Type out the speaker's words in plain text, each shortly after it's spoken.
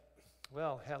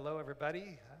Well, hello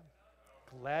everybody.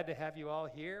 I'm glad to have you all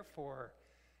here for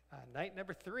night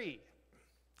number 3,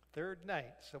 third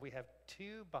night. So we have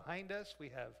 2 behind us. We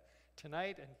have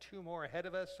tonight and 2 more ahead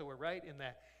of us. So we're right in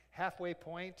the halfway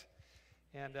point.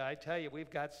 And I tell you,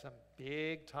 we've got some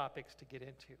big topics to get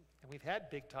into. And we've had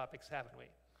big topics, haven't we?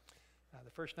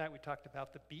 The first night we talked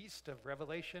about the beast of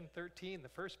Revelation 13, the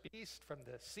first beast from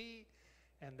the sea.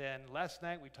 And then last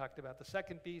night we talked about the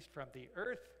second beast from the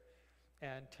earth.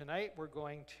 And tonight we're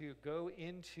going to go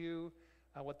into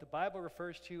what the Bible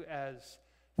refers to as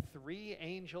 3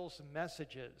 angels'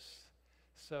 messages.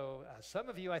 So some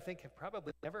of you, I think, have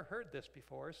probably never heard this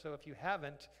before. So if you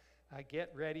haven't,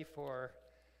 get ready for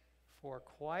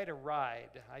quite a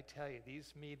ride. I tell you,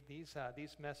 these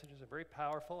messages are very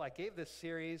powerful. I gave this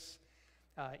series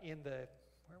in the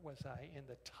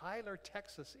Tyler,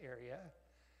 Texas area.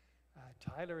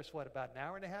 Tyler is about an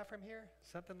hour and a half from here?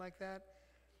 Something like that.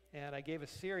 And I gave a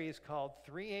series called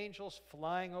 3 Angels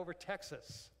Flying Over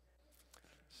Texas.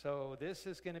 So this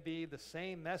is going to be the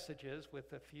same messages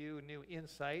with a few new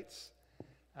insights.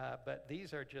 But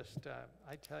these are just,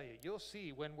 I tell you, you'll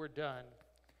see when we're done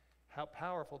how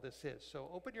powerful this is. So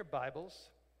open your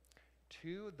Bibles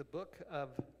to the book of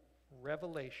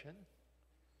Revelation,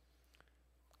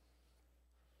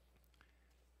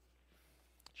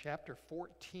 chapter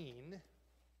 14.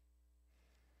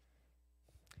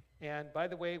 And by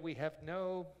the way,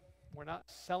 we're not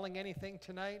selling anything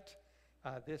tonight.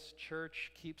 This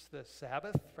church keeps the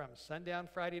Sabbath from sundown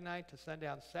Friday night to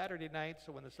sundown Saturday night.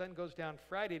 So when the sun goes down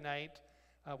Friday night,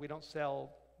 we don't sell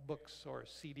books or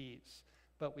CDs,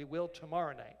 but we will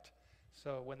tomorrow night.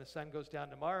 So when the sun goes down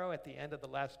tomorrow, at the end of the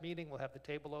last meeting, we'll have the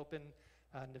table open.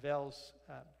 Nivelle's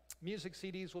music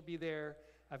CDs will be there.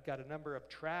 I've got a number of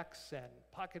tracts and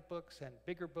pocketbooks and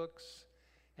bigger books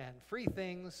and free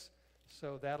things.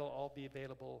 So that'll all be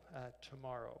available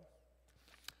tomorrow.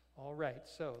 All right,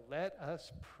 so let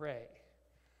us pray.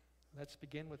 Let's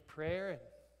begin with prayer and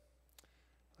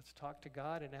let's talk to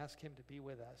God and ask Him to be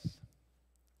with us.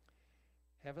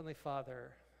 Heavenly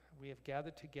Father, we have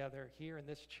gathered together here in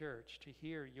this church to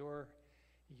hear your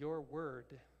word,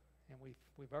 and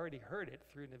we've already heard it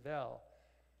through Nivelle.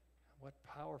 What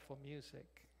powerful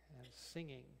music and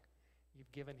singing.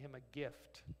 You've given him a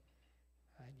gift.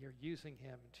 And you're using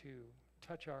him to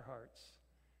touch our hearts.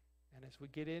 And as we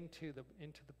get into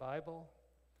the Bible,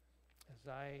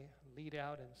 as I lead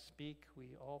out and speak,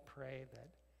 we all pray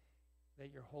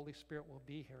that your Holy Spirit will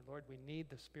be here. Lord, we need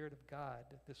the Spirit of God.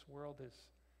 This world is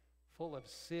full of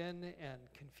sin and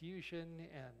confusion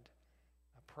and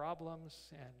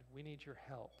problems, and we need your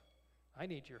help. I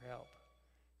need your help.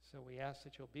 So we ask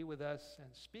that you'll be with us and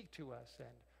speak to us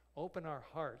and open our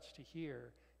hearts to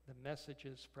hear the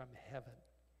messages from heaven.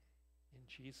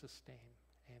 In Jesus' name,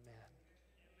 amen.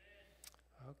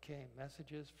 Okay,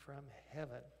 messages from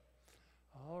heaven.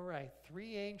 All right,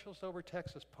 3 Angels Over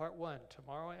Texas, part 1.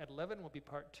 Tomorrow at 11 will be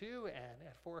part 2, and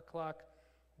at 4 o'clock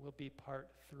will be part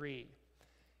 3.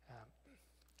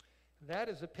 That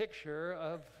is a picture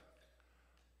of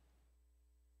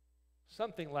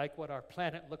something like what our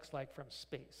planet looks like from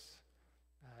space.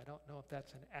 I don't know if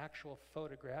that's an actual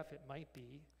photograph. It might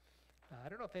be. I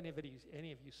don't know if any of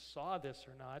you saw this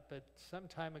or not, but some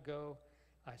time ago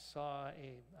I saw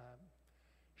a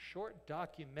short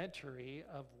documentary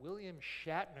of William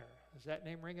Shatner. Does that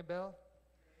name ring a bell?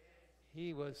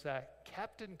 He was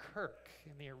Captain Kirk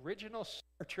in the original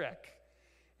Star Trek.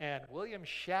 And William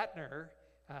Shatner,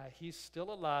 he's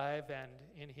still alive, and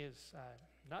in his,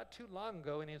 not too long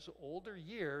ago, in his older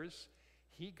years,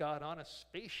 he got on a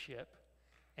spaceship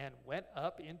and went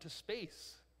up into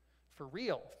space for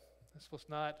real. This was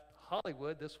not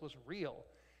Hollywood, this was real.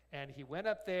 And he went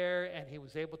up there and he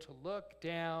was able to look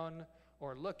down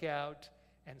or look out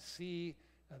and see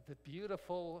the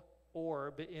beautiful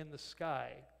orb in the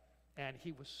sky. And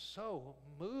he was so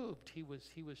moved. He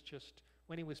was just,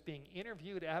 when he was being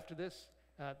interviewed after this,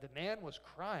 the man was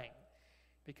crying.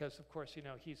 Because, of course,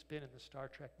 he's been in the Star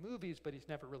Trek movies, but he's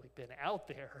never really been out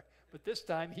there. But this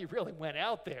time he really went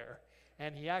out there.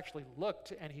 And he actually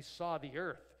looked and he saw the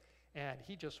earth. And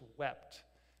he just wept.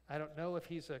 I don't know if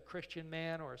he's a Christian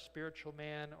man or a spiritual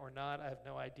man or not. I have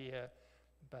no idea.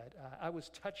 But I was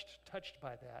touched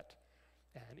by that.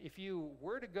 And if you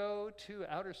were to go to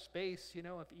outer space, if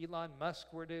Elon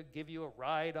Musk were to give you a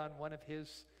ride on one of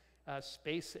his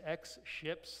SpaceX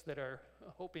ships that are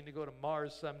hoping to go to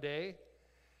Mars someday,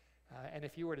 and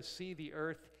if you were to see the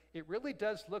earth, it really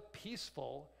does look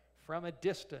peaceful from a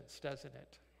distance, doesn't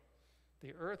it?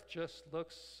 The earth just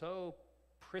looks so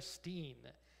pristine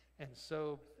and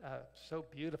so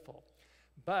beautiful.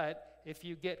 But if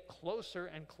you get closer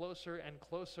and closer and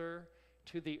closer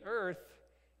to the earth,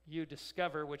 you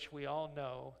discover, which we all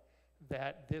know,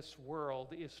 that this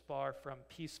world is far from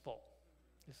peaceful.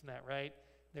 Isn't that right?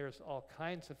 There's all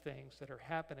kinds of things that are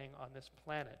happening on this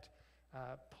planet.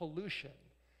 Pollution.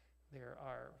 There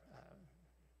are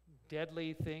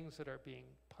deadly things that are being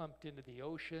pumped into the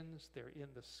oceans. They're in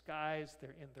the skies.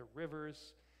 They're in the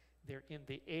rivers. They're in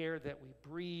the air that we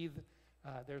breathe.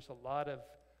 There's a lot of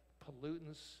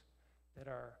pollutants that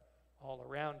are all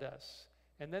around us.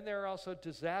 And then there are also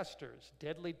disasters,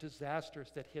 deadly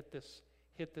disasters that hit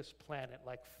this planet,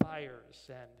 like fires.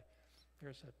 And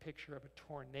there's a picture of a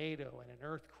tornado and an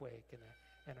earthquake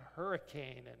and a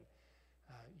hurricane. And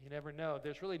you never know.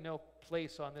 There's really no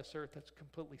place on this earth that's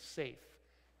completely safe.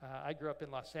 I grew up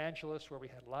in Los Angeles, where we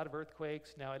had a lot of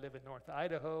earthquakes. Now I live in North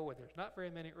Idaho, where there's not very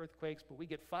many earthquakes, but we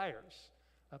get fires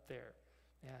up there.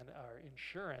 And our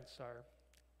insurance, our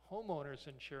homeowners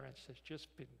insurance, has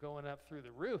just been going up through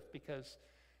the roof because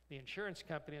the insurance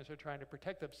companies are trying to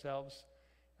protect themselves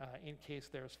in case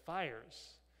there's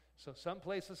fires. So some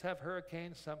places have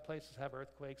hurricanes, some places have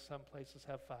earthquakes, some places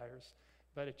have fires,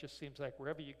 but it just seems like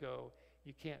wherever you go,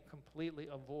 you can't completely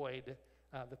avoid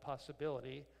the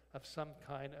possibility of some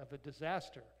kind of a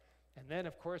disaster. And then,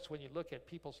 of course, when you look at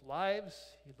people's lives,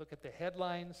 you look at the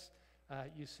headlines,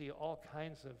 you see all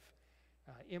kinds of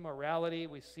immorality.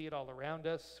 We see it all around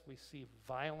us. We see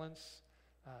violence,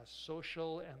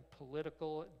 social and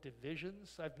political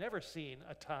divisions. I've never seen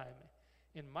a time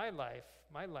in my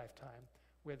lifetime,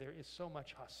 where there is so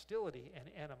much hostility and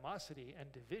animosity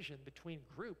and division between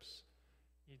groups.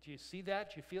 Do you see that?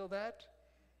 Do you feel that?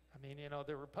 I mean,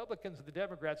 the Republicans and the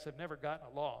Democrats have never gotten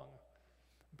along.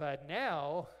 But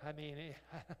now, I mean,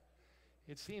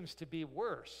 it seems to be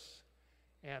worse.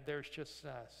 And there's just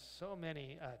so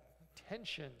many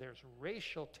tension. There's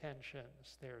racial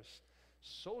tensions. There's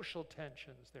social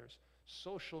tensions. There's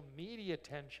social media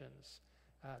tensions.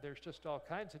 There's just all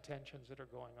kinds of tensions that are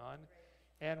going on.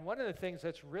 And one of the things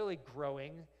that's really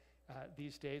growing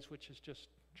these days, which is just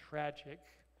tragic,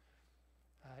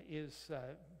 is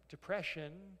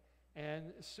depression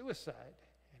and suicide.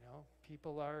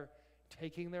 People are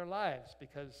taking their lives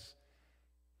because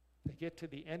they get to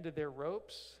the end of their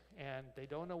ropes and they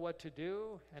don't know what to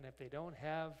do. And if they don't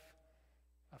have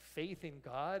a faith in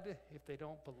God, if they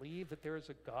don't believe that there is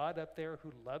a God up there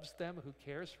who loves them, who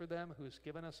cares for them, who's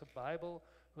given us a Bible,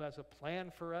 who has a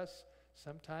plan for us,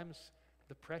 sometimes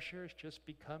the pressures just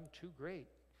become too great.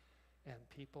 And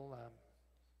people,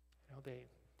 they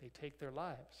take their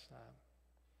lives.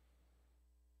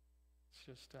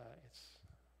 It's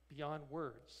beyond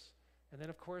words. And then,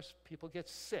 of course, people get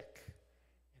sick.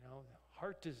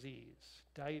 Heart disease,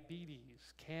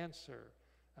 diabetes, cancer.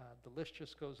 The list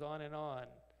just goes on and on.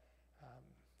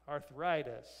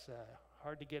 Arthritis,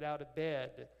 hard to get out of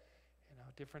bed.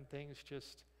 Different things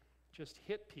just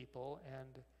hit people,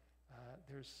 and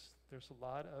there's a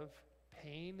lot of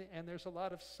pain and there's a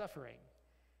lot of suffering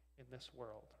in this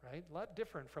world, right? A lot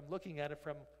different from looking at it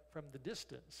from the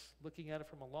distance. Looking at it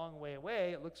from a long way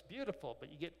away, it looks beautiful,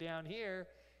 but you get down here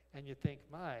and you think,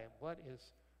 my,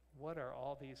 what are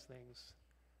all these things?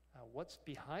 What's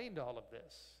behind all of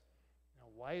this?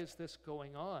 Why is this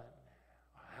going on?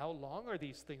 How long are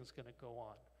these things going to go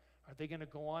on? Are they going to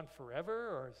go on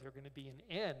forever, or is there going to be an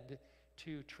end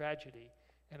to tragedy?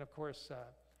 And of course,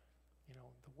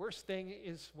 the worst thing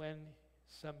is when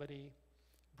somebody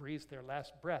breathes their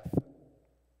last breath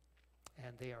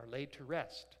and they are laid to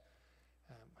rest.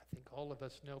 I think all of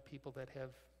us know people that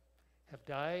have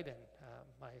died, and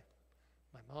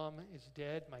my mom is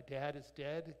dead, my dad is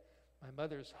dead, my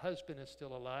mother's husband is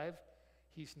still alive.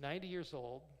 He's 90 years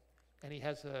old, and he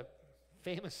has a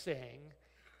famous saying.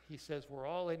 He says, we're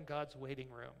all in God's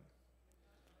waiting room.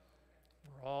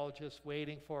 We're all just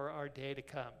waiting for our day to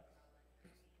come.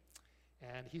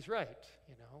 And he's right,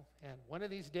 And one of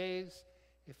these days,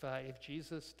 if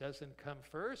Jesus doesn't come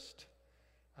first,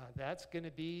 that's going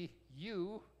to be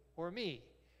you or me.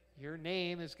 Your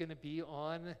name is going to be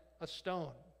on a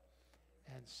stone,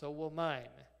 and so will mine.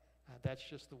 That's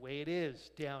just the way it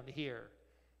is down here.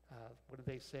 What did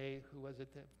they say? Who was it?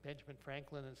 Benjamin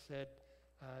Franklin has said,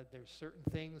 there's certain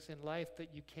things in life that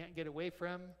you can't get away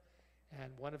from,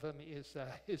 and one of them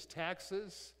is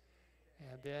taxes,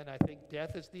 and then I think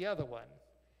death is the other one.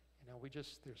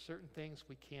 There's certain things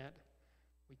we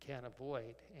can't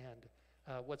avoid.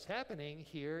 And what's happening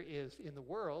here is in the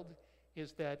world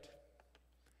is that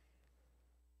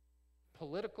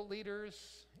political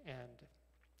leaders and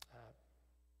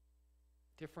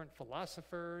different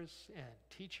philosophers and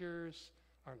teachers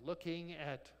are looking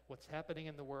at what's happening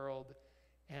in the world,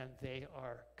 and they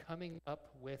are coming up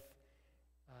with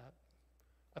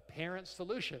apparent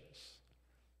solutions.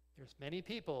 There's many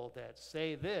people that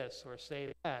say this or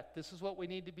say that. This is what we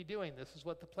need to be doing. This is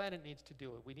what the planet needs to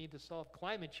do. We need to solve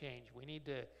climate change. We need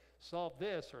to solve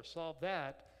this or solve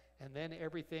that, and then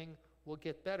everything will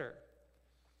get better.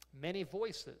 Many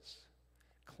voices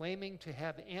claiming to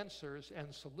have answers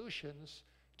and solutions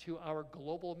to our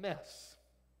global mess,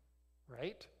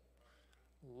 right?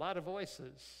 A lot of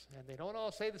voices, and they don't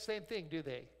all say the same thing, do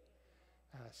they?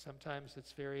 Sometimes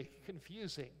it's very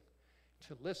confusing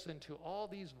to listen to all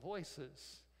these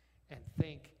voices and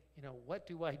think, what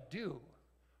do I do?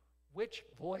 Which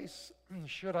voice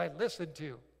should I listen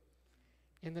to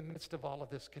in the midst of all of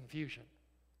this confusion?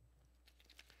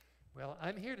 Well,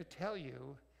 I'm here to tell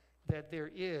you that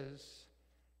there is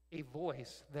a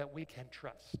voice that we can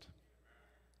trust.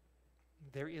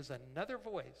 There is another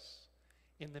voice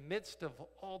in the midst of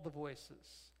all the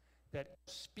voices that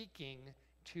is speaking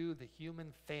to the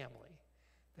human family,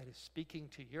 that is speaking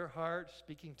to your heart,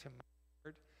 speaking to my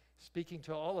heart, speaking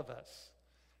to all of us.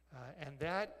 And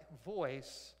that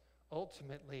voice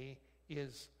ultimately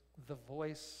is the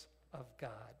voice of God.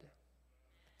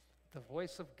 The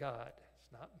voice of God.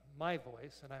 It's not my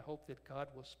voice, and I hope that God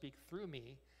will speak through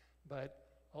me, but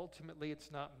ultimately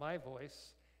it's not my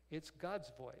voice, it's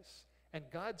God's voice. And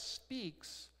God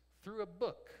speaks through a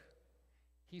book.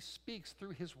 He speaks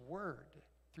through His Word,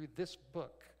 through this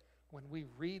book. When we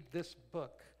read this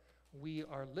book, we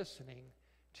are listening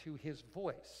to His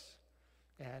voice.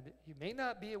 And you may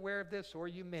not be aware of this, or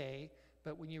you may,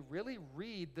 but when you really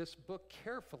read this book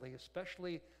carefully,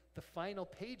 especially the final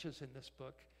pages in this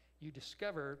book, you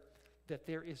discover that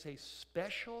there is a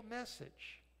special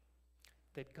message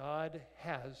that God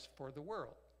has for the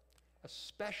world. A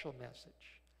special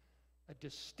message, a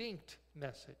distinct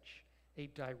message, a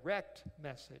direct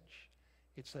message.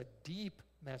 It's a deep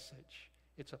message.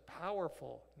 It's a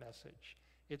powerful message.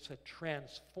 It's a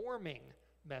transforming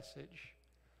message.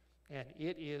 And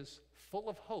it is full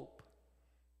of hope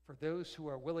for those who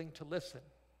are willing to listen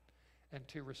and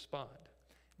to respond.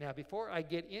 Now, before I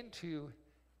get into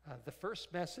the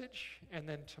first message, and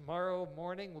then tomorrow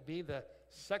morning will be the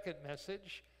second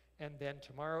message, and then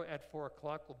tomorrow at 4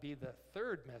 o'clock will be the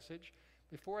third message.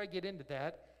 Before I get into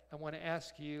that, I want to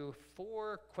ask you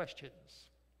 4 questions.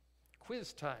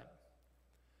 Quiz time.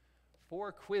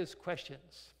 4 quiz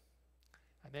questions.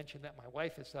 I mentioned that my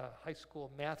wife is a high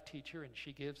school math teacher, and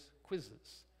she gives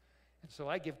quizzes. And so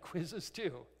I give quizzes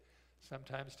too,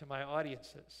 sometimes to my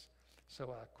audiences.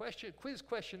 So quiz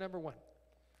question number 1.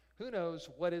 Who knows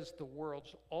what is the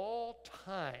world's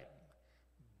all-time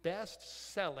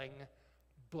best-selling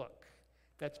book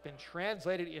that's been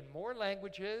translated in more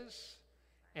languages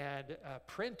and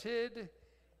printed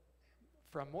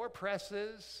from more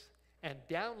presses and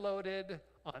downloaded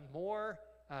on more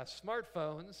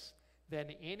smartphones than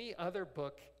any other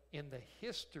book in the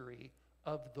history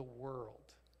of the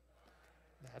world?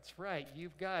 That's right,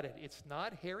 you've got it. It's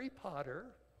not Harry Potter,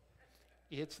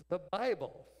 it's the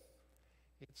Bible.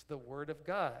 It's the Word of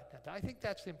God. And I think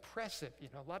that's impressive.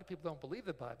 A lot of people don't believe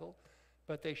the Bible,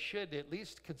 but they should at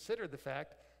least consider the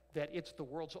fact that it's the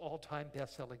world's all-time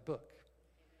best-selling book.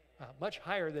 Much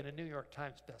higher than a New York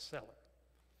Times bestseller.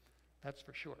 That's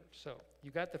for sure. So you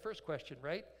got the first question,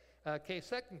 right? Okay,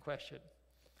 second question.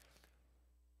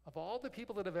 Of all the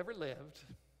people that have ever lived,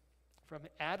 from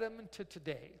Adam to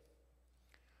today,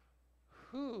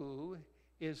 who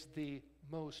is the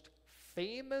most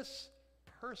famous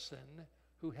person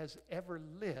who has ever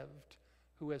lived,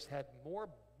 who has had more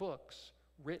books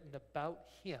written about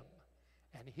him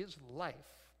and his life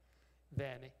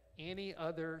than any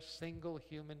other single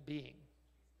human being?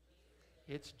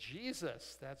 It's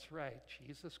Jesus. That's right,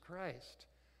 Jesus Christ.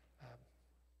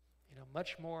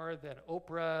 Much more than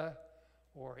Oprah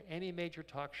or any major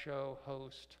talk show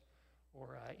host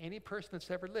or any person that's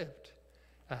ever lived.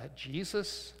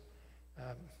 Jesus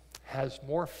has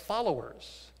more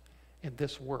followers in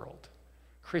this world.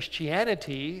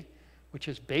 Christianity, which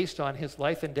is based on his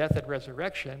life and death and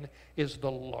resurrection, is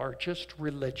the largest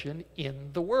religion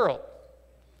in the world.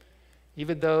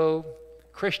 Even though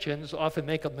Christians often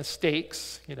make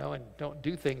mistakes, and don't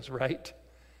do things right,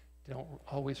 don't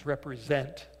always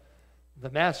represent the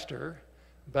master,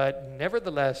 but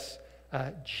nevertheless,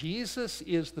 Jesus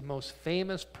is the most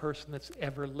famous person that's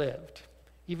ever lived.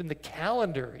 Even the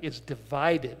calendar is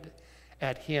divided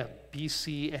at him,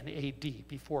 BC and AD,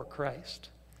 before Christ.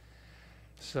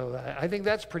 So I think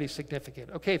that's pretty significant.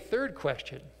 Okay, third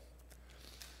question.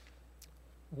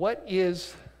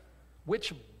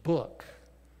 Which book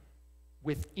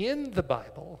within the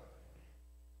Bible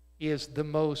is the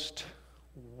most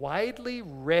widely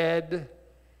read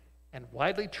and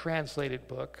widely translated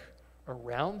book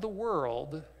around the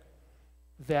world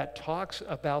that talks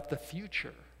about the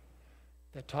future,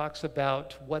 that talks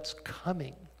about what's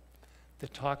coming,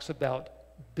 that talks about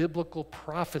biblical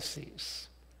prophecies.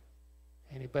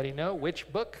 Anybody know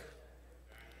which book?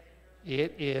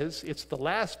 It's the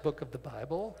last book of the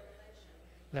Bible.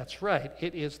 That's right,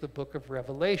 it is the book of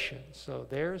Revelation. So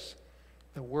there's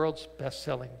the world's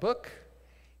best-selling book.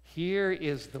 Here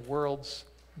is the world's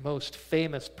most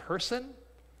famous person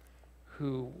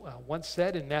who once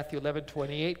said in Matthew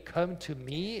 11:28, "Come to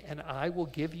me and I will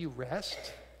give you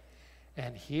rest."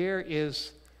 And here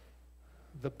is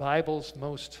the Bible's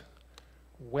most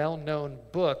well-known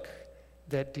book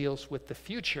that deals with the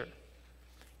future.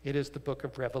 It is the book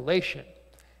of Revelation.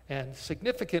 And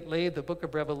significantly, the book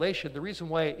of Revelation, the reason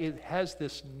why it has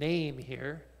this name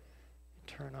here,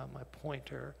 turn on my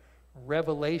pointer,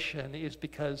 Revelation, is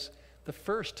because the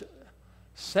first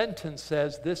sentence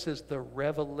says this is the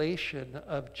revelation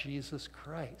of Jesus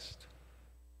Christ.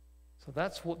 So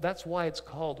that's why it's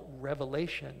called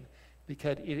Revelation,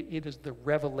 because it is the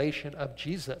revelation of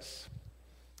Jesus.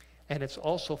 And it's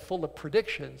also full of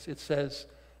predictions. It says,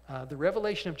 the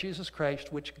revelation of Jesus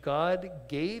Christ, which God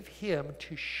gave him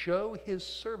to show his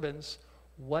servants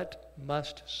what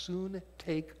must soon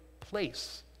take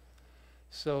place.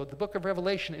 So the book of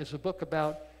Revelation is a book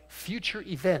about future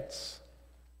events.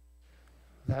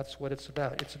 That's what it's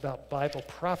about. It's about Bible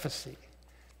prophecy,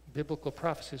 biblical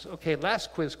prophecies. Okay,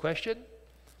 last quiz question.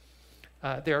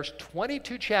 There's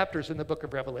 22 chapters in the book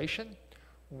of Revelation.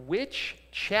 Which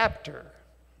chapter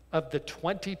of the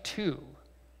 22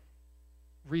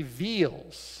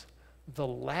 reveals the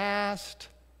last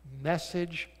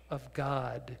message of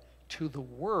God to the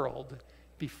world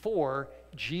before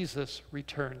Jesus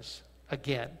returns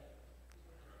again?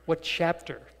 What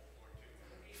chapter?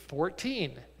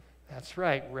 14. That's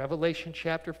right, Revelation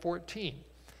chapter 14.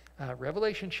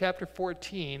 Revelation chapter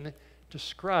 14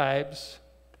 describes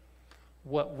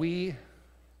what we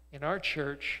in our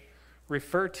church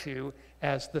refer to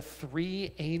as the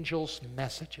three angels'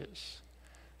 messages.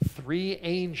 Three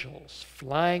angels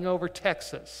flying over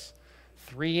Texas,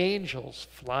 three angels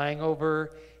flying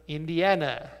over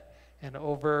Indiana and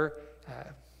over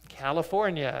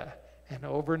California and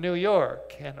over New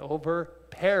York and over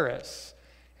Paris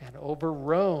and over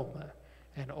Rome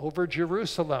and over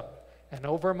Jerusalem and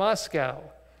over Moscow.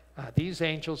 These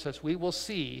angels, as we will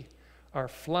see, are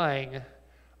flying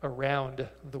around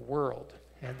the world.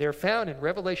 And they're found in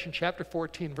Revelation chapter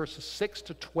 14, verses 6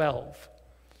 to 12.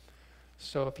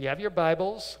 So if you have your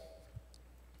Bibles,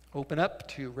 open up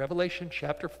to Revelation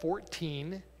chapter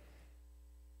 14,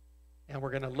 and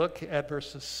we're going to look at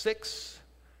verses 6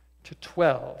 to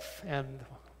 12. And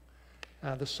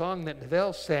the song that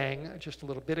Neville sang just a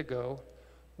little bit ago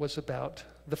was about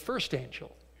the first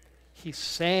angel. He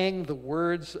sang the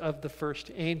words of the first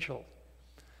angel.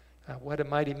 What a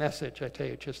mighty message, I tell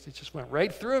you. It just went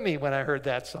right through me when I heard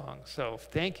that song. So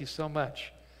thank you so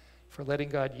much for letting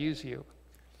God use you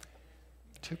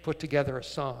to put together a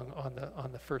song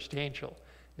on the first angel.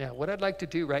 Now, what I'd like to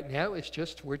do right now is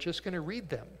we're just going to read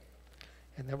them.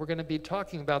 And then we're going to be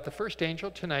talking about the first angel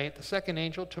tonight, the second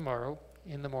angel tomorrow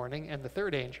in the morning, and the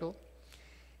third angel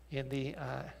in the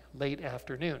late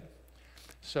afternoon.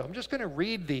 So I'm just going to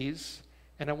read these,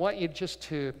 and I want you just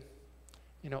to,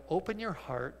 open your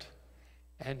heart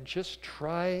and just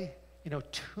try,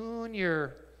 tune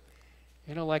your,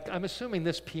 like I'm assuming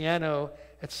this piano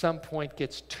at some point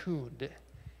gets tuned.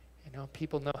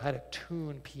 People know how to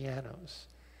tune pianos.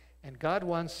 And God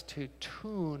wants to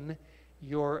tune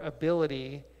your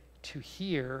ability to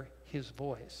hear his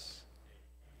voice.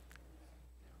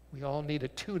 We all need a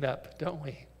tune-up, don't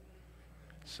we?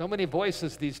 So many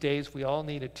voices these days, we all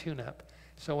need a tune-up.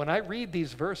 So when I read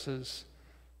these verses,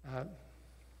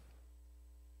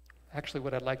 actually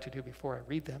what I'd like to do before I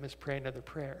read them is pray another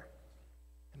prayer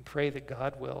and pray that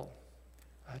God will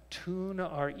tune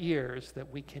our ears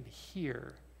that we can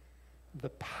hear the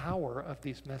power of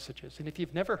these messages. And if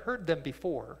you've never heard them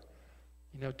before,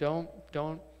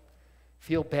 don't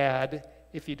feel bad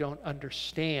if you don't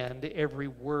understand every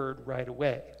word right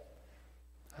away.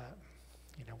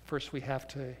 First we have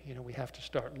to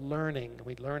start learning.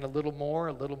 We learn a little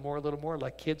more,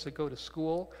 like kids that go to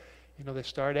school. They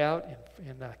start out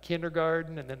in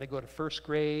kindergarten, and then they go to first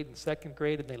grade and second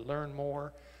grade, and they learn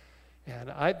more.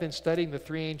 And I've been studying the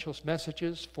three angels'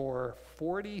 messages for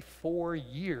 44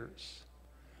 years,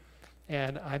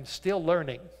 and I'm still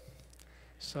learning.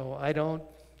 So I don't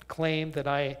claim that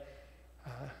I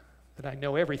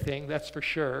know everything, that's for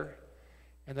sure,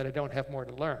 and that I don't have more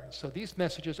to learn. So these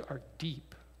messages are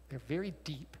deep. They're very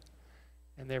deep,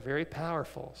 and they're very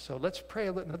powerful. So let's pray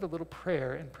another little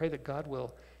prayer and pray that God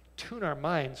will tune our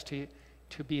minds to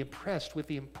to be impressed with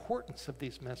the importance of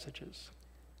these messages.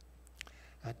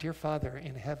 Dear Father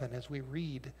in heaven, as we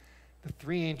read the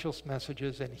three angels'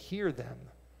 messages and hear them,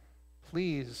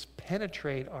 please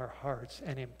penetrate our hearts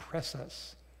and impress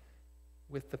us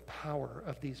with the power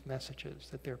of these messages,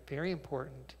 that they're very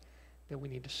important, that we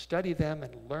need to study them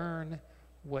and learn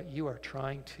what you are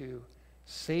trying to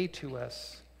say to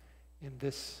us in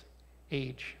this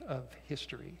age of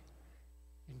history.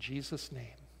 In Jesus' name,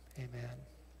 amen.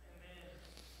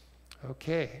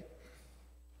 Okay.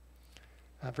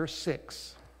 Verse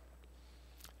 6.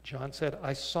 John said,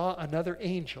 I saw another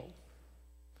angel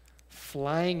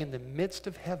flying in the midst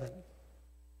of heaven,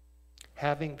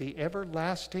 having the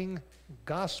everlasting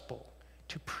gospel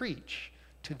to preach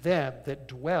to them that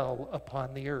dwell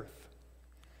upon the earth,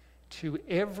 to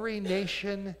every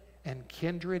nation and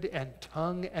kindred and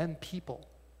tongue and people,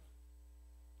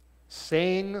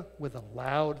 saying with a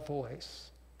loud voice,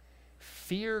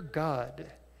 fear God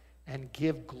and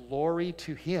give glory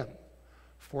to him,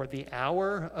 for the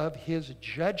hour of his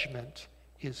judgment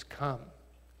is come,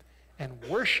 and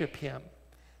worship him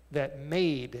that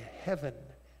made heaven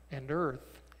and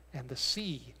earth and the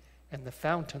sea and the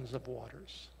fountains of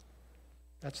waters.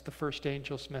 That's the first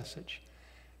angel's message.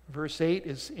 Verse 8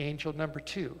 is angel number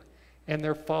 2. And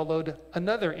there followed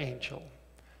another angel,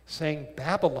 saying,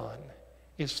 Babylon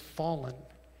is fallen,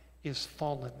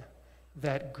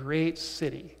 that great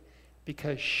city,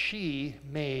 because she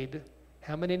made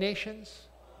how many nations?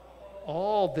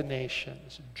 All the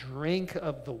nations drink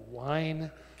of the wine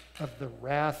of the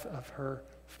wrath of her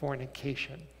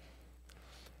fornication.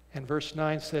 And verse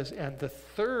 9 says, and the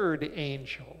third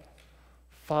angel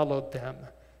followed them,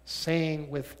 saying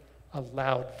with a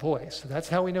loud voice. So that's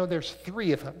how we know there's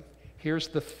three of them. Here's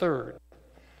the third.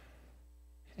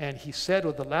 And he said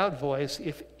with a loud voice,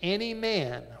 if any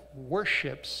man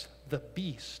worships the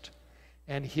beast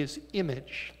and his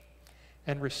image,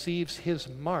 and receives his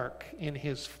mark in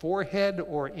his forehead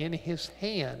or in his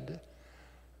hand,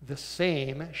 the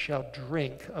same shall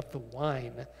drink of the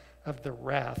wine of the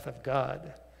wrath of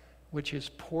God, which is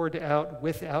poured out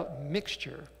without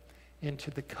mixture into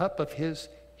the cup of his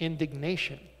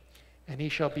indignation. And he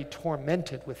shall be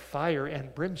tormented with fire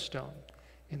and brimstone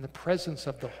in the presence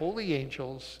of the holy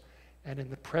angels and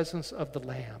in the presence of the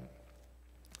Lamb.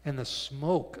 And the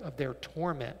smoke of their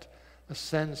torment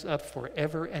ascends up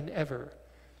forever and ever,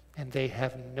 and they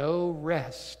have no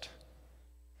rest,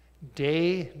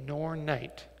 day nor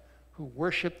night, who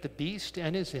worship the beast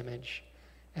and his image,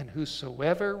 and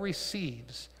whosoever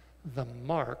receives the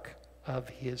mark of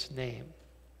his name.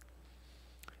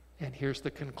 And here's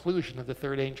the conclusion of the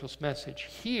third angel's message.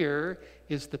 Here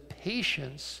is the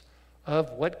patience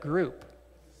of what group?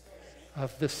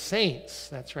 Of the saints.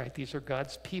 That's right, these are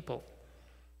God's people.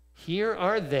 Here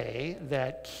are they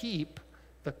that keep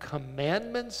the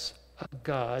commandments of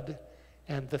God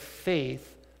and the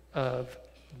faith of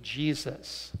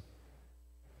Jesus.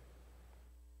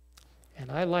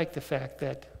 And I like the fact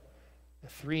that the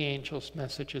three angels'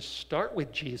 messages start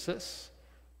with Jesus,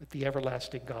 with the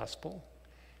everlasting gospel.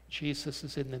 Jesus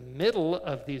is in the middle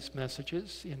of these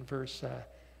messages. In verse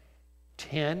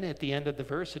 10, at the end of the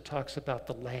verse, it talks about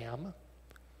the Lamb.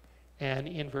 And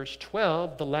in verse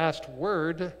 12, the last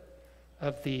word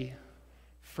of the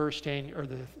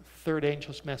third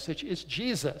angel's message is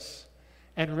Jesus.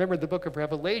 And remember, the book of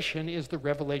Revelation is the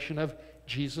revelation of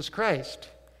Jesus Christ.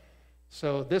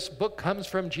 So this book comes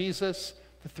from Jesus.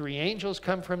 The three angels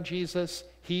come from Jesus.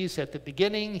 He's at the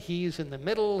beginning, he's in the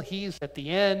middle, he's at the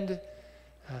end.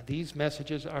 These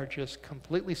messages are just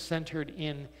completely centered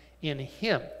in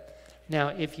him. Now,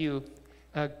 if you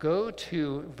go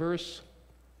to verse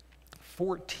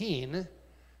 14,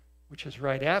 which is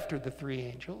right after the three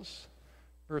angels,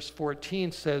 verse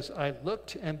 14 says, I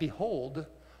looked, and behold,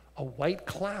 a white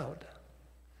cloud,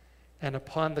 and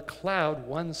upon the cloud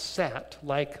one sat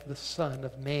like the Son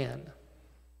of Man,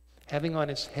 having on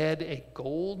his head a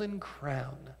golden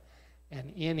crown,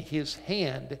 and in his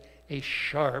hand a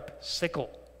sharp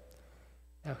sickle.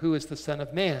 Now, who is the Son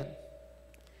of Man?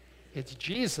 It's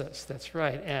Jesus, that's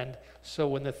right. And so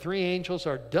when the three angels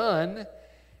are done,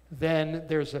 then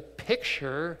there's a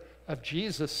picture of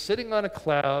Jesus sitting on a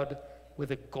cloud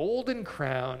with a golden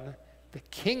crown, the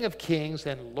King of Kings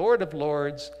and Lord of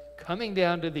Lords, coming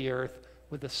down to the earth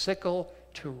with a sickle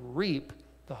to reap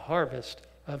the harvest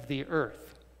of the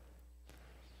earth.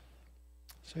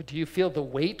 So do you feel the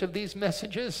weight of these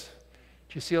messages?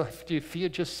 Do you feel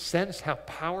just sense how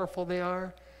powerful they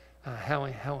are, how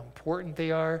important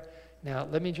they are? Now,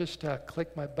 let me just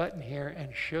click my button here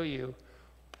and show you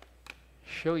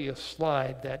a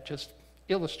slide that just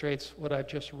illustrates what I've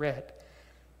just read.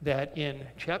 That in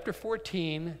chapter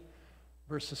 14,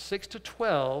 verses 6 to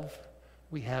 12,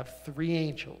 we have three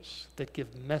angels that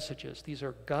give messages. These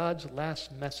are God's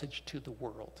last message to the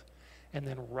world. And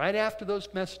then right after those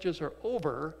messages are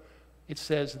over, it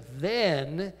says,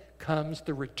 then comes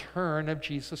the return of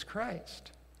Jesus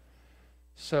Christ.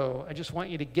 So I just want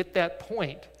you to get that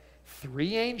point.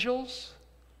 Three angels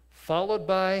followed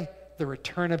by the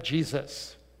return of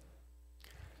Jesus.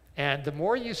 And the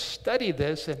more you study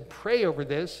this and pray over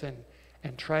this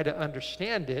and try to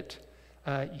understand it,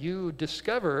 you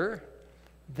discover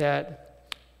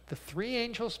that the three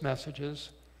angels' messages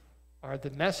are the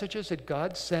messages that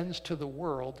God sends to the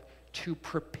world to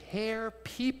prepare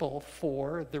people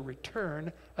for the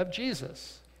return of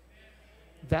Jesus.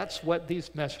 That's what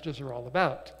these messages are all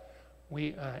about.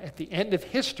 At the end of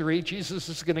history, Jesus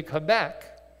is going to come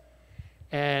back.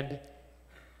 And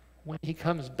when he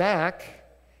comes back,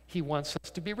 he wants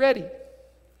us to be ready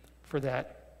for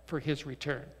that, for his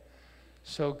return.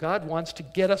 So God wants to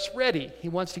get us ready. He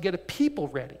wants to get a people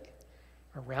ready.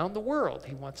 Around the world,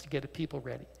 he wants to get a people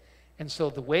ready. And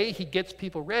so the way he gets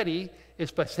people ready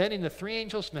is by sending the three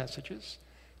angels' messages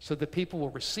so that people will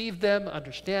receive them,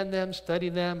 understand them, study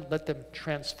them, let them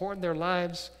transform their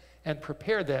lives, and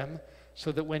prepare them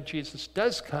so that when Jesus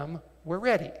does come, we're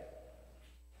ready.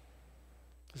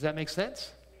 Does that make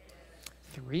sense?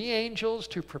 Three angels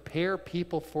to prepare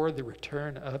people for the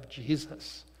return of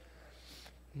Jesus.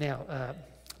 Now,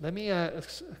 let me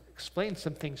explain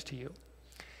some things to you.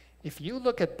 If you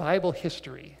look at Bible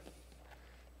history,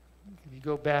 if you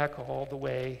go back all the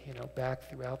way, back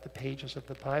throughout the pages of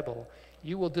the Bible,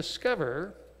 you will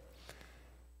discover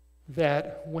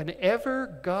that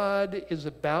whenever God is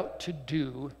about to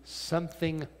do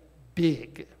something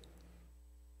big,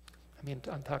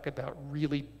 I'm talking about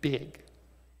really big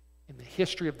in the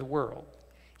history of the world,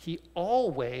 he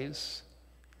always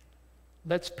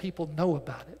lets people know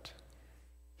about it.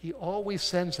 He always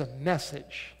sends a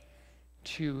message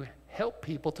to help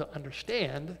people to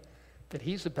understand that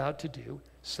he's about to do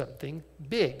something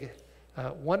big.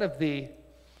 One of the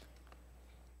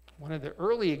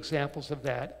early examples of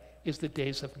that is the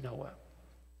days of Noah.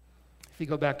 If you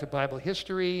go back to Bible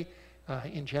history,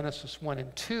 in Genesis 1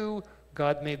 and 2,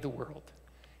 God made the world.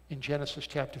 In Genesis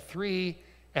chapter 3,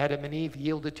 Adam and Eve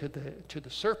yielded to the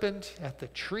serpent at the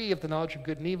tree of the knowledge of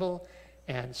good and evil,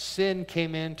 and sin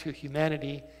came into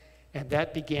humanity, and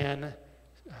that began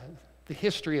the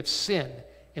history of sin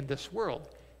in this world.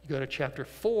 You go to chapter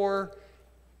 4,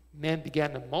 men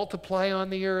began to multiply on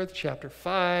the earth. Chapter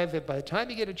 5, and by the time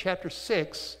you get to chapter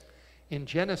 6, in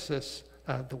Genesis,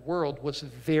 the world was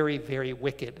very, very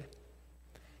wicked.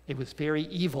 It was very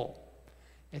evil.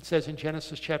 It says in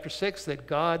Genesis chapter 6 that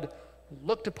God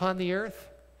looked upon the earth,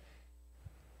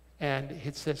 and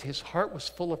it says his heart was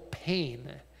full of pain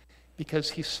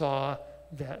because he saw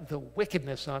the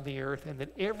wickedness on the earth, and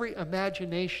that every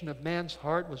imagination of man's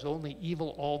heart was only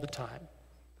evil all the time.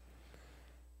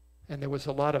 And there was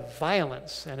a lot of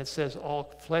violence, and it says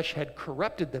all flesh had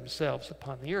corrupted themselves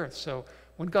upon the earth. So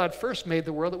when God first made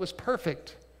the world, it was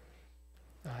perfect.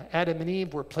 Adam and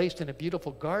Eve were placed in a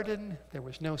beautiful garden. There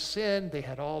was no sin. They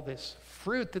had all this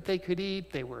fruit that they could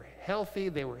eat. They were healthy.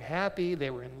 They were happy. They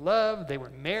were in love. They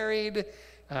were married.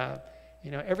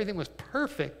 Everything was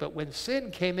perfect. But when sin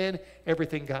came in,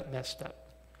 everything got messed up.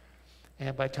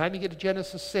 And by the time you get to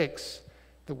Genesis 6,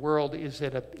 the world is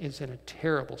in a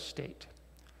terrible state.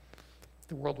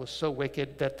 The world was so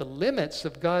wicked that the limits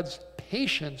of God's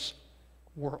patience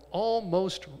was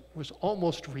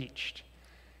almost reached.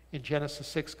 In Genesis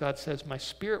 6, God says, my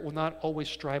spirit will not always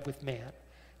strive with man.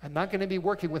 I'm not going to be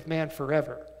working with man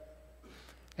forever.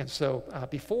 And so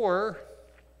before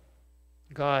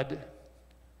God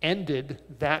ended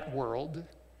that world,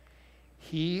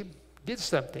 he did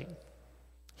something.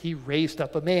 He raised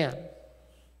up a man.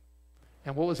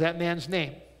 And what was that man's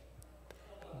name?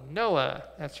 Noah.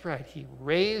 That's right. He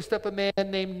raised up a man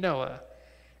named Noah.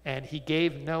 And he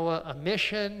gave Noah a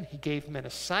mission. He gave him an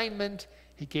assignment.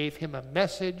 He gave him a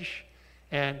message.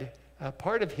 And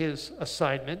part of his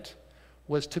assignment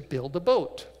was to build a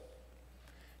boat,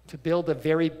 to build a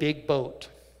very big boat,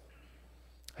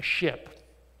 a ship.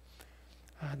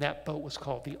 And that boat was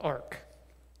called the Ark.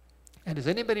 And does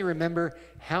anybody remember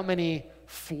how many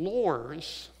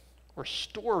floors or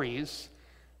stories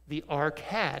the Ark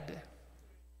had?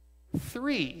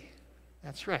 3.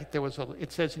 That's right.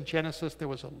 It says in Genesis there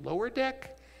was a lower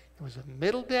deck, there was a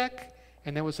middle deck,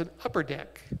 and there was an upper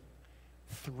deck.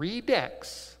 3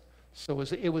 decks. So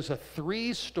it was a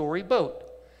 3-story boat.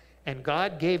 And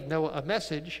God gave Noah a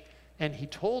message, and he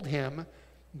told him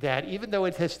that even though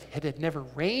it had never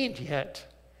rained yet,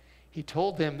 he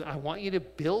told them, I want you to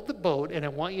build the boat, and I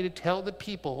want you to tell the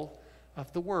people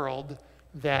of the world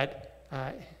that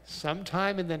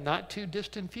sometime in the not too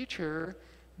distant future,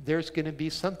 there's going to be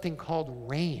something called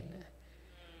rain.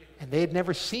 And they had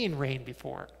never seen rain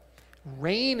before.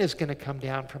 Rain is going to come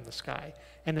down from the sky.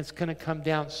 And it's going to come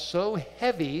down so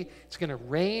heavy, it's going to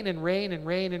rain and rain and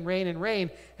rain and rain and rain,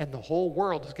 and the whole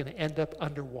world is going to end up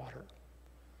underwater.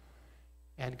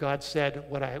 And God said,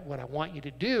 what I want you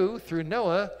to do through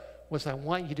Noah was I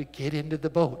want you to get into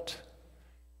the boat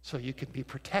so you can be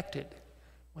protected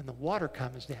when the water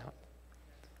comes down.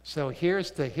 So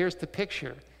here's the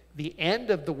picture. The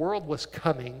end of the world was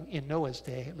coming in Noah's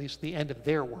day, at least the end of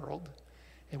their world.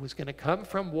 It was going to come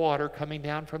from water coming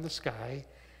down from the sky.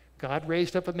 God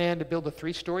raised up a man to build a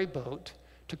 3-story boat,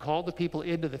 to call the people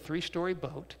into the 3-story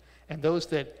boat, and those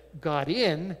that got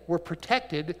in were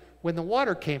protected when the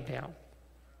water came down.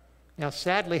 Now,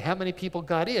 sadly, how many people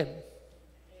got in?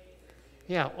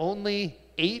 Yeah, only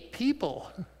 8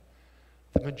 people.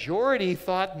 The majority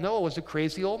thought Noah was a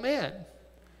crazy old man.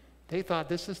 They thought,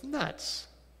 this is nuts.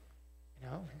 You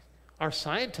know, our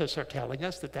scientists are telling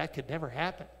us that could never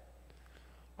happen.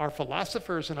 Our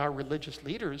philosophers and our religious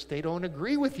leaders, they don't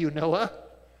agree with you, Noah.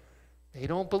 They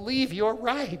don't believe you're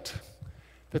right,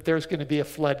 that there's going to be a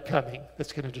flood coming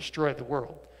that's going to destroy the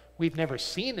world. We've never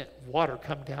seen water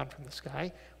come down from the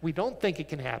sky. We don't think it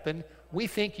can happen. We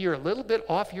think you're a little bit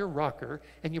off your rocker,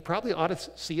 and you probably ought to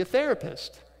see a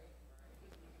therapist.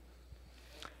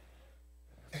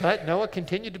 But Noah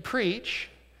continued to preach,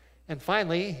 and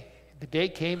finally, the day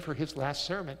came for his last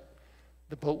sermon.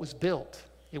 The boat was built.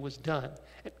 It was done.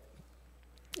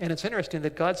 And it's interesting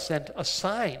that God sent a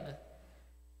sign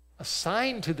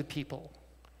to the people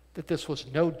that this was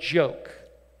no joke.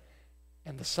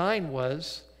 And the sign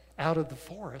was, out of the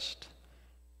forest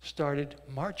started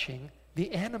marching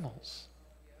the animals.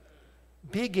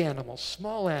 Big animals,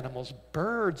 small animals,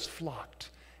 birds flocked,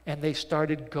 and they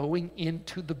started going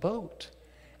into the boat.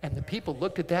 And the people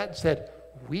looked at that and said,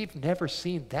 we've never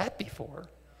seen that before.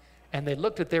 And they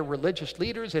looked at their religious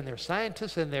leaders and their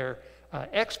scientists and their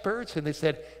experts, and they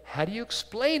said, how do you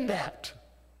explain that?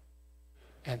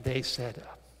 And they said,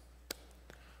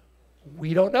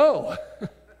 we don't know.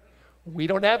 We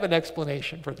don't have an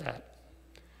explanation for that.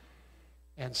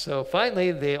 And so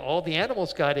finally, all the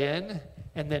animals got in,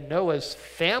 and then Noah's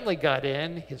family got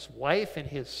in, his wife and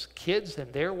his kids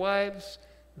and their wives,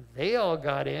 they all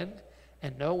got in,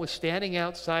 and Noah was standing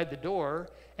outside the door,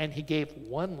 and he gave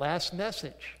one last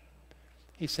message.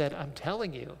 He said, I'm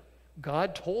telling you,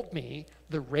 God told me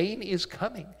the rain is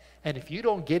coming, and if you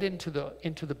don't get into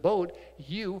the boat,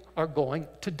 you are going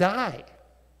to die.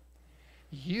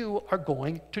 You are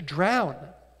going to drown.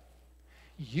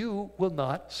 You will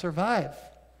not survive.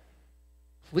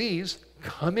 Please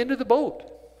come into the boat.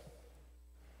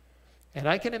 And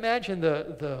I can imagine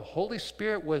the Holy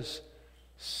Spirit was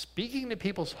speaking to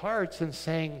people's hearts and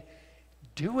saying,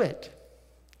 do it.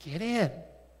 Get in.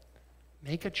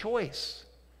 Make a choice.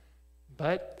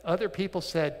 But other people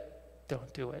said,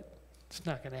 don't do it. It's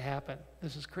not going to happen.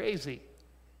 This is crazy.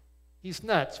 He's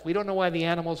nuts. We don't know why the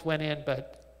animals went in,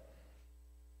 but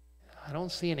I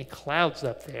don't see any clouds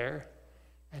up there,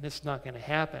 and it's not going to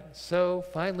happen. So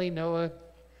finally, Noah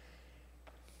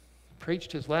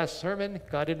preached his last sermon,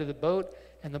 got into the boat,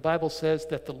 and the Bible says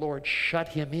that the Lord shut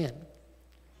him in,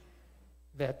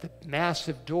 that the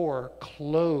massive door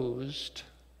closed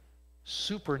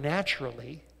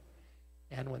supernaturally.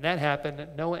 And when that happened,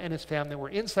 Noah and his family were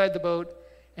inside the boat,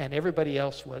 and everybody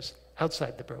else was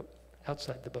outside the boat,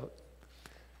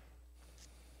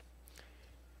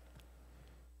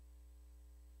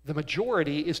 The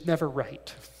majority is never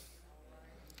right.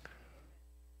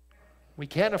 We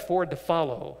can't afford to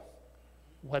follow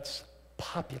what's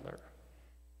popular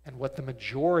and what the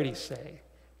majority say.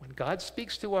 When God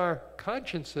speaks to our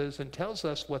consciences and tells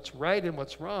us what's right and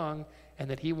what's wrong, and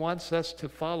that he wants us to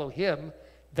follow him,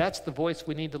 that's the voice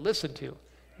we need to listen to,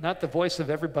 not the voice of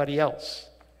everybody else.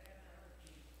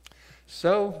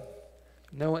 So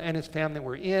Noah and his family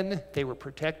were in, they were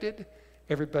protected,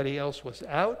 everybody else was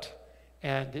out.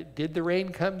 And did the rain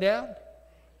come down?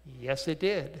 Yes, it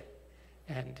did.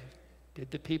 And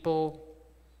did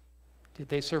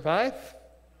they survive?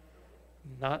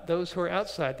 Not those who are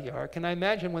outside the ark. And I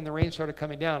imagine when the rain started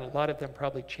coming down, a lot of them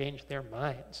probably changed their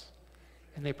minds.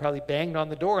 And they probably banged on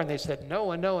the door and they said,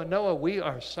 Noah, Noah, Noah, we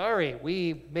are sorry.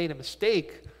 We made a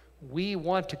mistake. We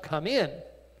want to come in.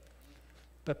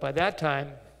 But by that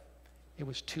time, it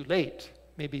was too late.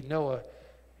 Maybe Noah,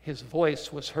 his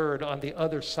voice was heard on the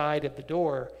other side of the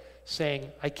door saying,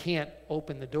 I can't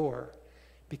open the door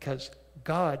because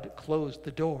God closed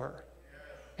the door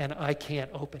and I can't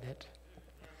open it.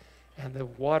 And the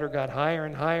water got higher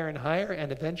and higher and higher,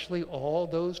 and eventually all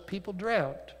those people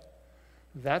drowned.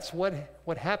 That's what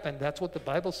happened. That's what the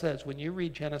Bible says. When you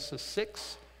read Genesis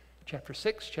 6, chapter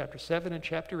 7, and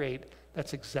chapter 8,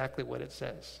 that's exactly what it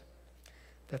says.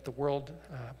 That the world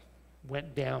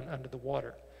went down under the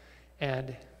water.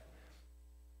 And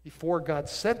before God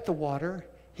sent the water,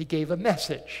 he gave a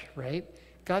message, right?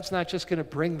 God's not just going to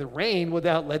bring the rain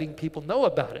without letting people know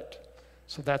about it.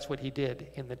 So that's what he did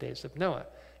in the days of Noah.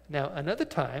 Now, another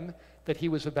time that he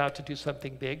was about to do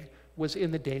something big was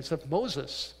in the days of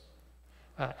Moses.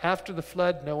 After the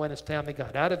flood, Noah and his family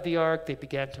got out of the ark. They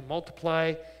began to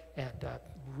multiply and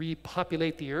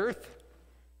repopulate the earth.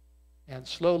 And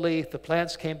slowly the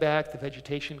plants came back, the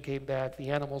vegetation came back, the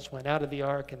animals went out of the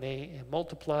ark and they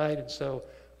multiplied. And so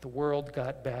the world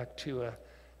got back to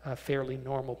a fairly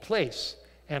normal place.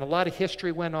 And a lot of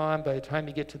history went on. By the time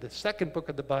you get to the second book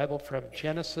of the Bible, from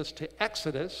Genesis to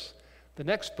Exodus, the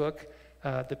next book,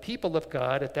 the people of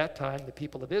God at that time, the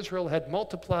people of Israel, had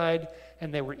multiplied,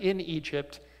 and they were in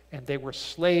Egypt, and they were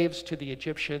slaves to the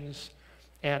Egyptians,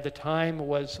 and the time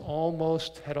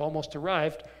had almost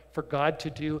arrived for God to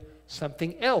do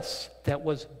something else that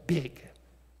was big.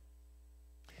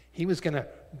 He was going to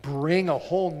bring a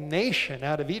whole nation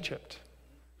out of Egypt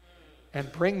and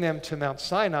bring them to Mount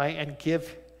Sinai and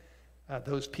give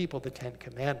those people the 10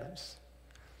 Commandments.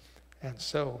 And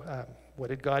so what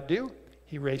did God do?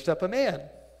 He raised up a man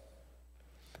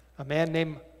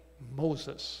named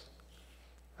Moses.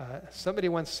 Somebody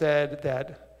once said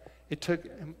that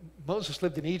Moses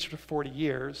lived in Egypt for 40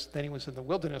 years, then he was in the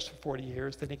wilderness for 40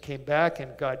 years, then he came back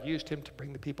and God used him to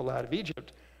bring the people out of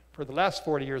Egypt for the last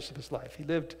 40 years of his life. He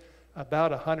lived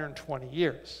about 120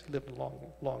 years. He lived a long,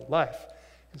 long life.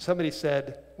 And somebody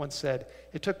once said,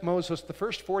 it took Moses the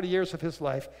first 40 years of his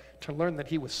life to learn that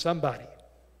he was somebody.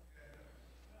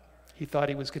 He thought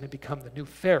he was going to become the new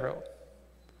Pharaoh.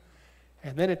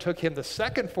 And then it took him the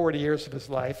second 40 years of his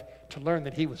life to learn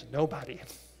that he was nobody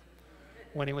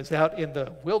when he was out in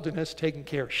the wilderness taking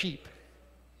care of sheep.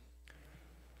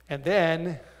 And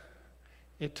then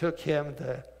it took him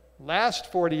the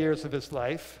last 40 years of his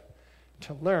life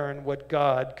to learn what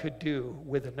God could do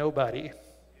with a nobody.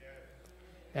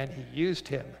 And he used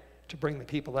him to bring the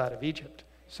people out of Egypt.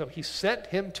 So he sent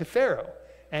him to Pharaoh,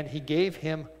 and he gave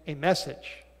him a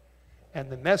message. And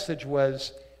the message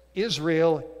was,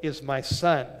 Israel is my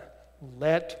son.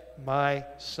 Let my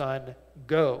son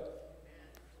go.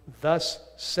 Thus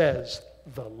says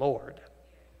the Lord.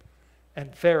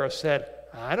 And Pharaoh said,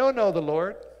 I don't know the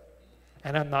Lord,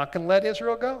 and I'm not going to let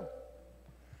Israel go.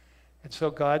 And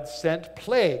so God sent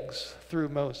plagues through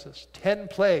Moses, 10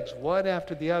 plagues, one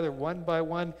after the other, one by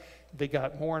one. They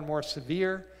got more and more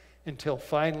severe until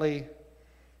finally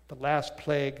the last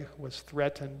plague was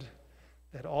threatened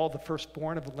that all the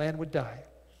firstborn of the land would die,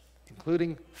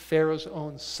 including Pharaoh's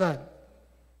own son.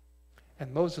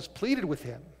 And Moses pleaded with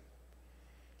him,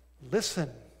 listen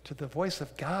to the voice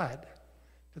of God,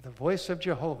 to the voice of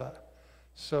Jehovah,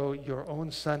 so your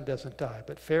own son doesn't die.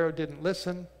 But Pharaoh didn't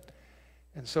listen.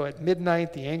 And so at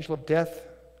midnight, the angel of death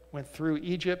went through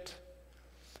Egypt,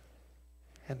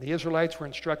 and the Israelites were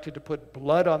instructed to put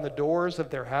blood on the doors of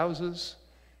their houses.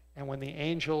 And when the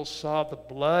angel saw the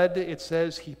blood, it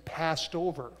says he passed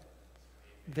over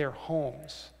their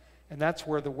homes. And that's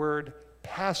where the word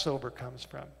Passover comes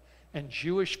from. And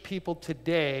Jewish people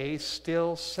today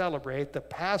still celebrate the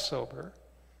Passover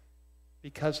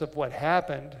because of what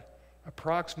happened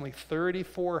approximately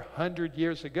 3,400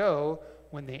 years ago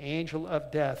when the angel of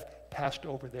death passed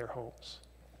over their homes.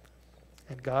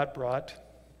 And God brought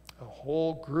a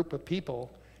whole group of people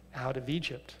out of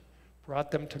Egypt,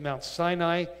 brought them to Mount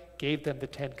Sinai, gave them the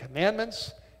 10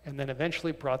 Commandments, and then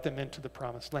eventually brought them into the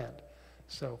Promised Land.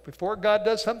 So before God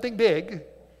does something big,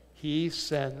 he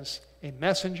sends a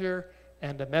messenger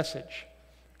and a message.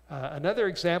 Another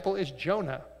example is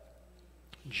Jonah.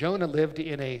 Jonah lived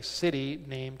in a city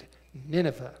named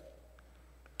Nineveh,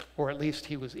 or at least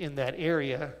he was in that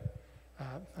area.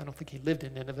 I don't think he lived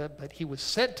in Nineveh, but he was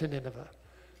sent to Nineveh.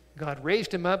 God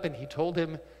raised him up and he told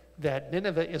him that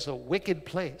Nineveh is a wicked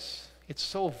place. It's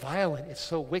so violent, it's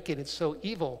so wicked, it's so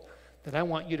evil that I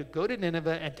want you to go to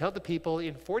Nineveh and tell the people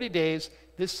in 40 days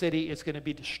this city is going to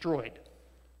be destroyed.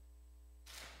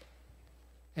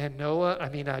 And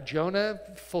Jonah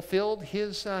fulfilled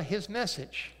his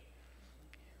message.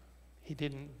 He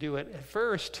didn't do it at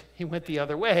first. He went the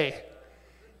other way.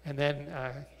 And then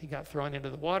he got thrown into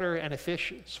the water, and a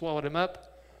fish swallowed him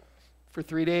up for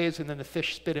 3 days, and then the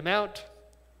fish spit him out.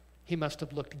 He must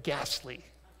have looked ghastly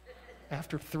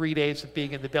after 3 days of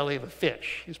being in the belly of a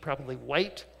fish. He was probably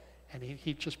white, and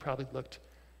he just probably looked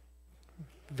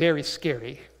very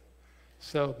scary.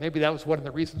 So maybe that was one of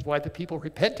the reasons why the people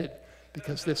repented,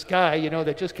 because this guy,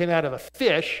 that just came out of a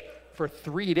fish for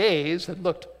 3 days and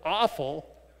looked awful,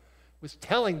 was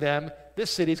telling them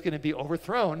this city is going to be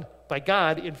overthrown by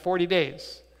God in 40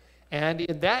 days. And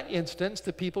in that instance,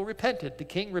 the people repented. The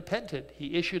king repented.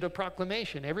 He issued a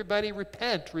proclamation. Everybody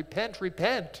repent, repent,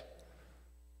 repent.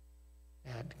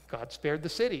 And God spared the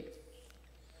city.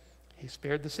 He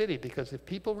spared the city because if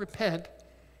people repent,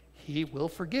 he will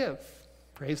forgive.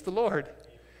 Praise the Lord.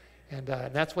 And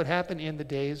that's what happened in the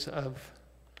days of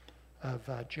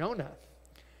Jonah.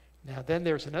 Now then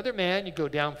there's another man, you go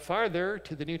down farther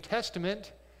to the New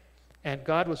Testament, and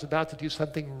God was about to do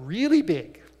something really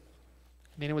big.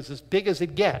 I mean, it was as big as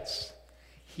it gets.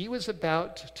 He was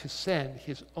about to send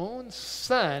his own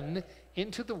son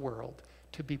into the world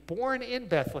to be born in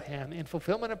Bethlehem in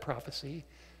fulfillment of prophecy,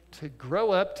 to grow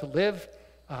up, to live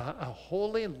a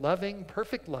holy, loving,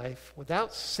 perfect life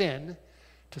without sin,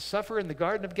 to suffer in the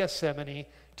Garden of Gethsemane,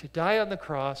 to die on the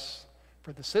cross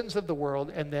for the sins of the world,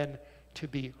 and then to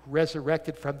be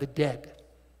resurrected from the dead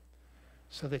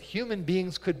so that human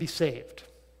beings could be saved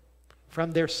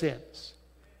from their sins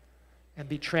and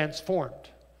be transformed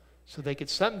so they could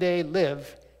someday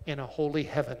live in a holy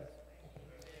heaven.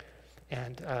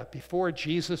 And before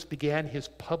Jesus began his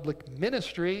public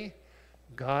ministry,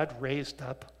 God raised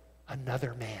up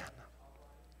another man.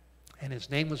 And his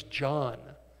name was John.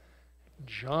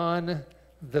 John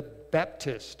the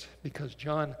Baptist, because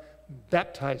John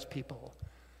baptized people.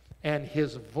 And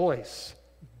his voice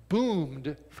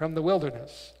boomed from the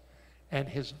wilderness. And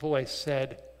his voice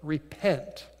said,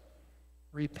 repent,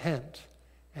 repent.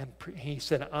 And he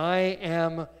said, I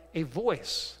am a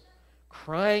voice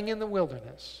crying in the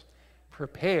wilderness,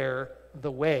 prepare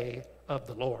the way of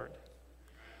the Lord.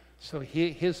 So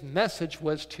his message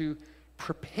was to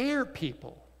prepare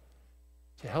people,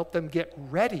 to help them get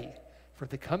ready for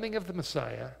the coming of the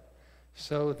Messiah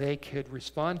so they could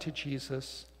respond to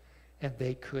Jesus and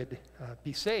they could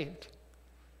be saved.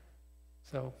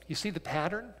 So you see the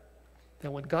pattern?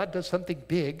 That when God does something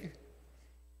big,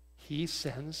 he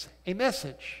sends a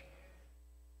message.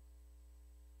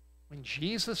 When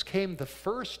Jesus came the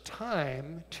first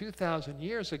time 2,000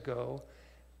 years ago,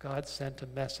 God sent a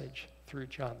message through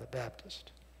John the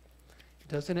Baptist.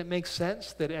 Doesn't it make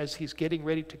sense that as he's getting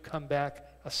ready to come back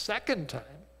a second time,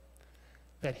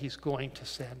 that he's going to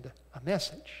send a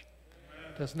message?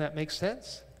 Doesn't that make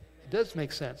sense? It does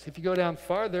make sense. If you go down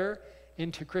farther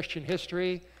into Christian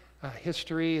history,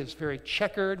 history is very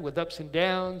checkered with ups and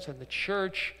downs, and the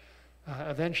church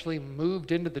eventually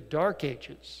moved into the Dark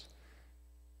Ages,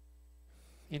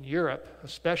 in Europe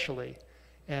especially,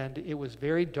 and it was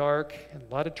very dark, and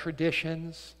a lot of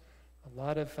traditions, a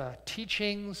lot of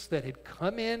teachings that had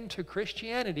come into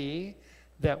Christianity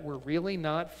that were really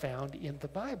not found in the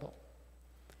Bible.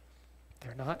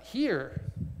 They're not here,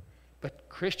 but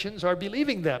Christians are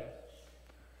believing them.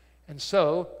 And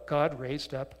so God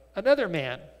raised up another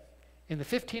man in the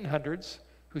 1500s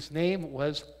whose name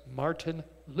was Martin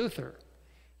Luther.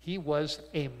 He was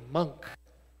a monk.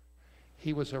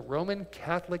 He was a Roman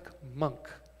Catholic monk.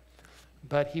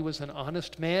 But he was an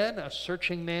honest man, a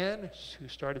searching man who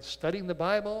started studying the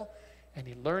Bible, and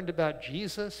he learned about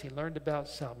Jesus. He learned about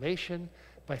salvation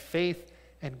by faith,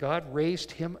 and God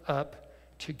raised him up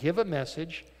to give a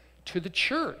message to the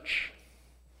church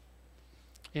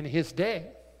in his day.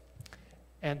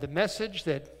 And the message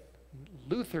that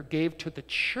Luther gave to the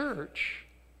church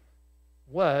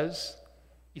was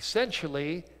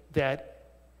essentially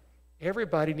that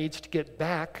everybody needs to get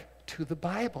back to the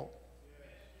Bible,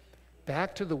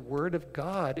 back to the Word of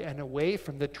God, and away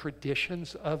from the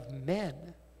traditions of men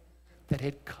that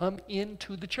had come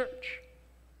into the church.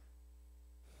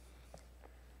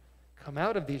 Come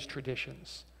out of these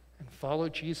traditions and follow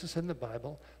Jesus in the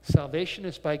Bible. Salvation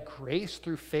is by grace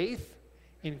through faith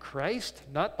in Christ,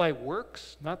 not by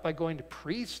works, not by going to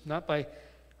priests, not by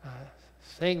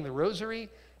saying the rosary,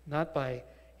 not by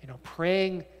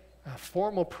praying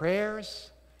formal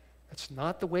prayers. That's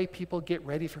not the way people get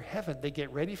ready for heaven. They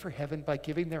get ready for heaven by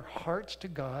giving their hearts to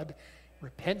God,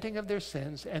 repenting of their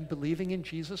sins, and believing in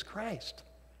Jesus Christ.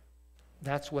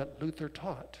 That's what Luther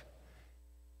taught.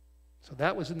 So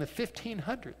that was in the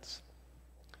 1500s.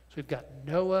 So we've got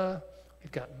Noah,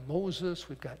 we've got Moses,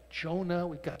 we've got Jonah,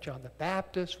 we've got John the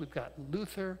Baptist, we've got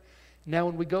Luther. Now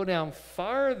when we go down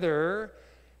farther,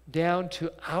 down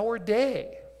to our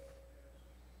day,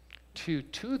 to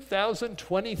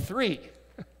 2023,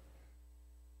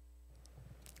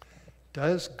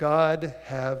 does God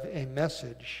have a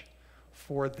message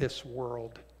for this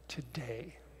world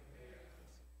today?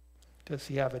 Does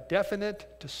he have a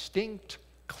definite, distinct,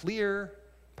 clear,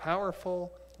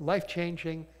 powerful,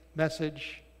 life-changing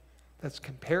message that's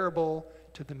comparable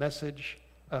to the message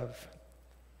of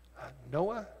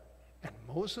Noah and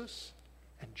Moses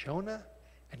and Jonah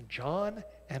and John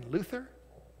and Luther?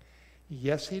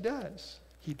 Yes, he does.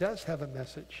 He does have a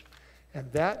message.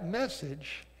 And that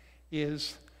message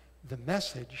is the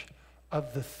message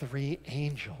of the three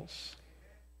angels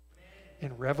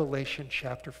in Revelation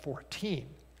chapter 14,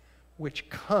 which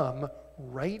come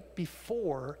right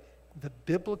before the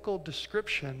biblical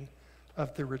description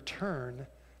of the return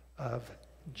of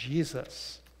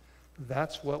Jesus.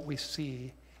 That's what we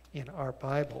see in our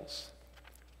Bibles.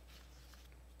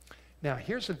 Now,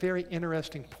 here's a very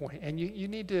interesting point, and you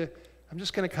need to, I'm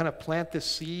just going to kind of plant this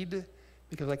seed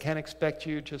because I can't expect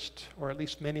you just, or at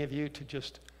least many of you, to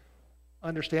just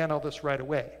understand all this right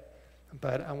away.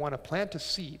 But I want to plant a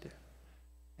seed,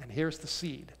 and here's the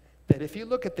seed, that if you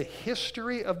look at the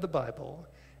history of the Bible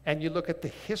and you look at the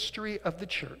history of the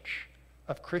church,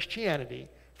 of Christianity,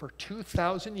 for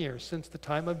 2,000 years since the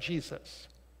time of Jesus,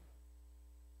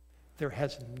 there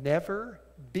has never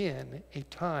been a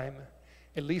time,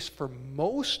 at least for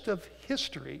most of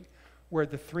history, where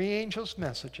the three angels'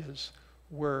 messages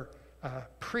were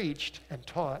preached and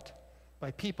taught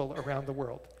by people around the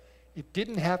world. It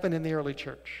didn't happen in the early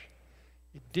church.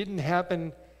 It didn't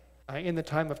happen in the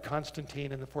time of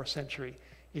Constantine in the 4th century.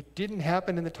 It didn't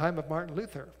happen in the time of Martin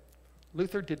Luther.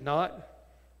 Luther did not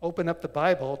open up the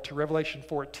Bible to Revelation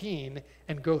 14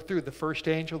 and go through the first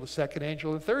angel, the second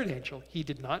angel, and the third angel. He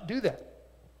did not do that.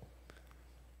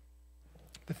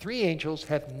 The three angels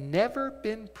have never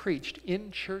been preached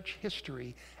in church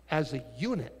history as a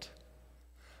unit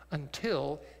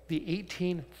until the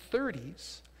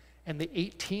 1830s and the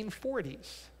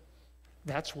 1840s.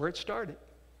 That's where it started.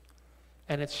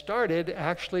 And it started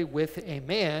actually with a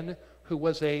man who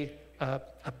was a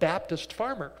Baptist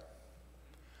farmer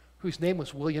whose name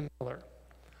was William Miller.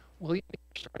 William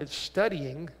started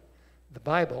studying the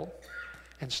Bible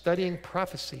and studying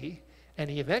prophecy,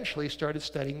 and he eventually started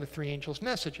studying the three angels'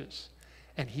 messages.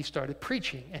 And he started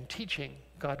preaching and teaching.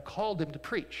 God called him to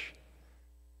preach.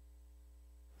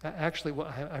 Actually,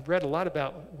 I've read a lot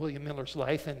about William Miller's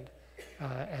life, and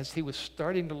as he was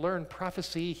starting to learn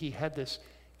prophecy, he had this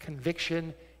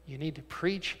conviction, you need to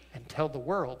preach and tell the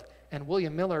world. And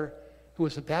William Miller, who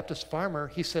was a Baptist farmer,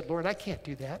 he said, Lord, I can't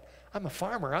do that. I'm a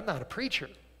farmer. I'm not a preacher.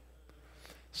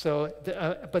 So,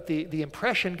 but the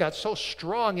impression got so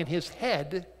strong in his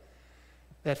head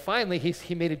that finally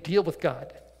he made a deal with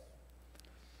God.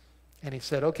 And he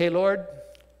said, okay, Lord,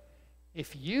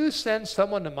 if you send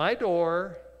someone to my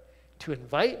door to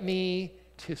invite me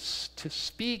to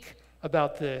speak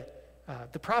about the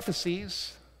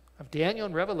prophecies of Daniel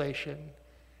and Revelation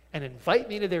and invite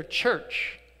me to their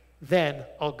church, then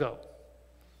I'll go.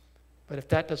 But if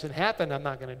that doesn't happen, I'm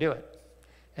not going to do it.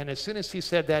 And as soon as he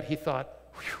said that, he thought,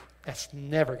 that's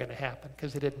never going to happen,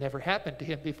 because it had never happened to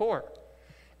him before.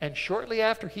 And shortly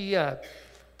after he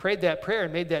prayed that prayer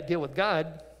and made that deal with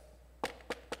God,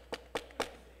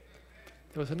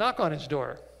 there was a knock on his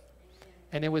door.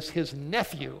 And it was his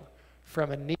nephew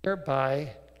from a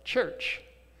nearby church.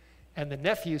 And the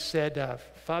nephew said,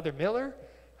 Father Miller,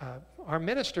 our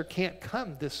minister can't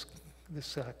come this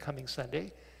coming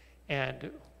Sunday,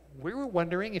 and we were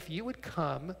wondering if you would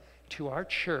come to our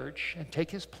church and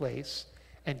take his place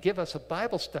and give us a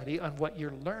Bible study on what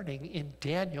you're learning in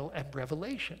Daniel and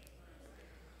Revelation.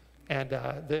 And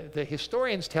the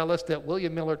historians tell us that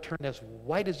William Miller turned as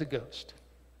white as a ghost.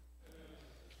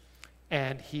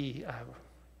 And he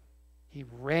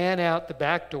ran out the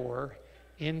back door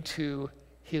into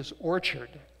his orchard.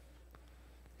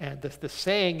 And the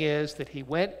saying is that he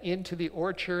went into the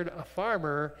orchard a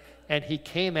farmer, and he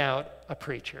came out a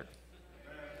preacher.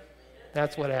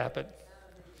 That's what happened.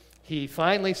 He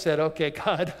finally said, okay,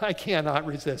 God, I cannot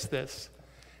resist this.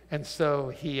 And so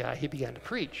he began to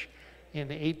preach in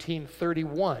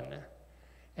 1831.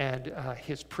 And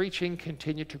his preaching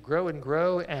continued to grow and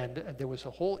grow, and there was a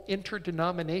whole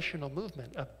interdenominational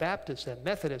movement of Baptists and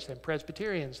Methodists and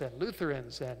Presbyterians and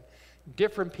Lutherans and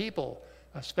different people,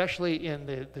 especially in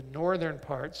the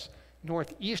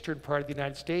northeastern part of the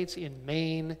United States, in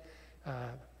Maine,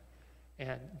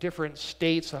 and different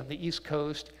states on the East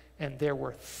Coast. And there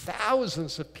were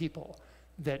thousands of people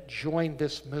that joined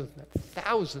this movement,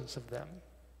 thousands of them.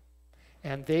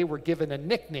 And they were given a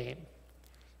nickname,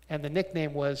 and the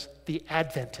nickname was the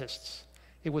Adventists.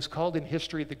 It was called in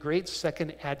history the Great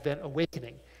Second Advent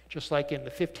Awakening, just like in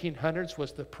the 1500s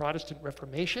was the Protestant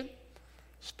Reformation,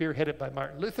 spearheaded by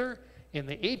Martin Luther. In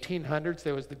the 1800s,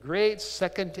 there was the Great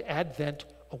Second Advent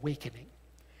Awakening.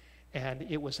 And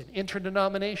it was an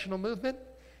interdenominational movement,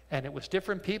 and it was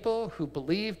different people who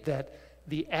believed that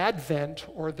the advent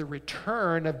or the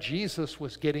return of Jesus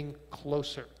was getting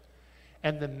closer.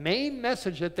 And the main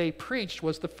message that they preached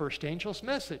was the first angel's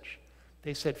message.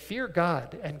 They said, "Fear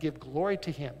God and give glory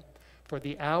to him, for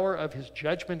the hour of his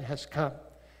judgment has come,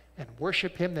 and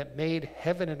worship him that made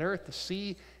heaven and earth, the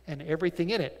sea, and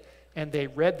everything in it." And they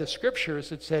read the scriptures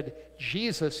that said,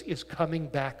 Jesus is coming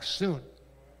back soon.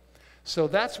 So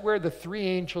that's where the three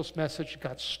angels message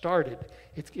got started.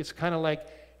 It's kind of like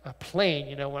a plane.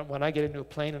 You know, when I get into a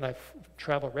plane and I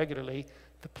travel regularly,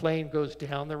 the plane goes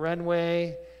down the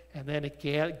runway, and then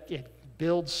it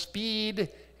builds speed,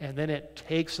 and then it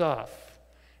takes off.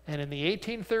 And in the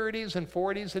 1830s and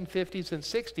 40s and 50s and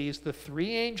 60s, the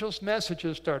three angels'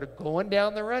 messages started going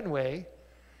down the runway,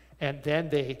 and then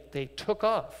they took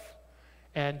off.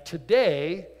 And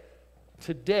today,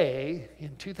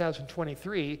 in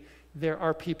 2023, there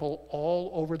are people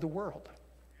all over the world,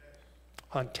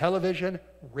 on television,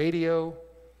 radio,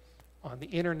 on the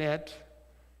internet,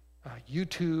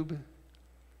 YouTube,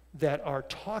 that are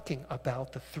talking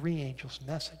about the three angels'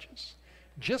 messages,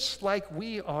 just like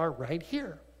we are right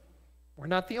here. We're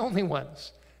not the only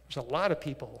ones. There's a lot of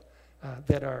people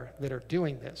that are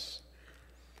doing this.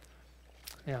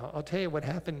 Now, I'll tell you what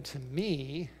happened to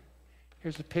me.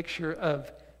 Here's a picture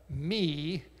of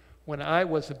me when I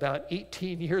was about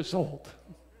 18 years old.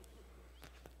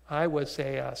 I was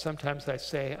sometimes I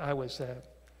say I was a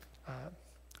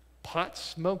pot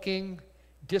smoking,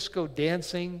 disco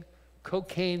dancing,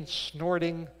 cocaine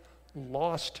snorting,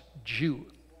 lost Jew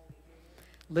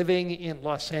living in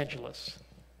Los Angeles.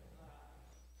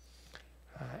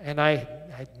 And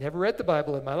I'd never read the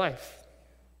Bible in my life.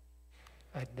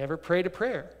 I'd never prayed a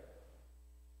prayer.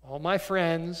 All my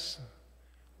friends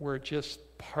were just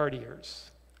partiers.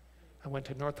 I went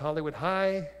to North Hollywood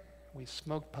High. We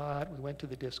smoked pot. We went to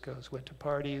the discos, went to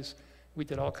parties. We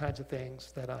did all kinds of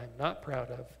things that I'm not proud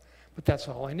of, but that's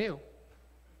all I knew.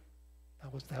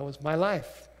 That was my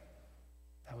life.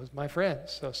 That was my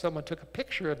friends. So someone took a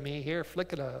picture of me here,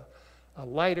 flicking a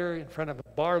lighter in front of a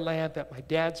bar lamp at my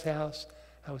dad's house.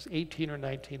 I was 18 or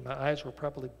 19. My eyes were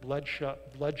probably bloodshot,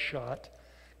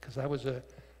 because I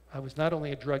was not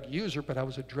only a drug user, but I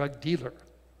was a drug dealer.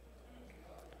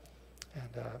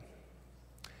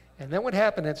 And then what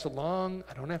happened, I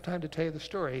don't have time to tell you the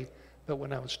story, but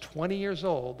when I was 20 years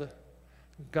old,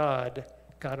 God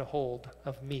got a hold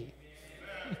of me.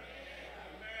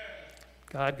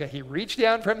 He reached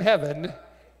down from heaven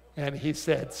and he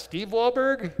said, "Steve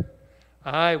Wohlberg,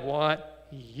 I want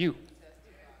you."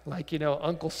 Like,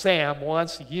 Uncle Sam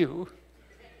wants you.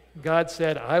 God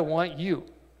said, "I want you.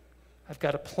 I've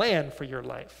got a plan for your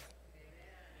life.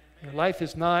 Your life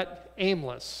is not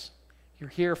aimless. You're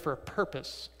here for a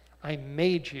purpose. I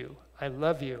made you. I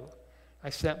love you. I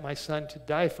sent my son to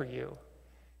die for you.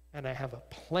 And I have a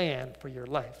plan for your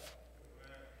life."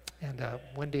 And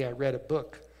one day I read a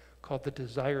book called The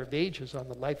Desire of Ages on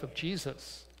the life of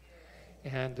Jesus.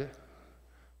 And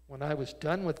when I was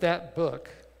done with that book,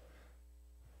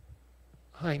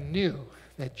 I knew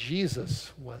that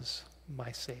Jesus was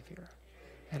my Savior.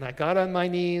 And I got on my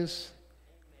knees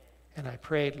and I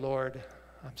prayed, "Lord,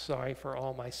 I'm sorry for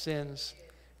all my sins.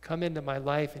 Come into my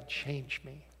life and change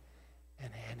me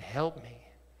and help me.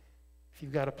 If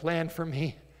you've got a plan for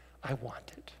me, I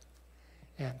want it."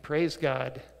 And praise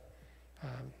God,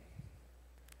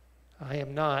 I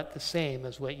am not the same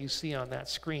as what you see on that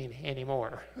screen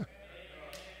anymore.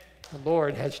 The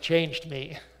Lord has changed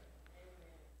me.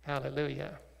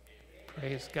 Hallelujah.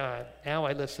 Praise God. Now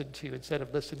I listen to, instead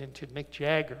of listening to Mick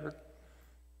Jagger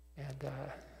and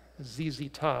ZZ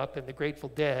Top and the Grateful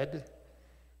Dead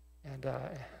and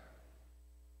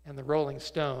the Rolling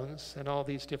Stones and all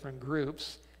these different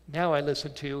groups, now I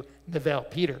listen to Neville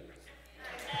Peter.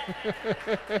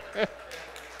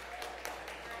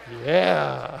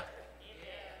 Yeah.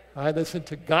 I listen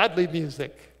to godly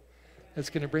music that's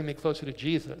going to bring me closer to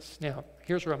Jesus. Now,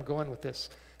 here's where I'm going with this.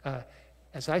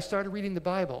 As I started reading the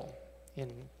Bible in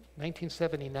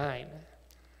 1979,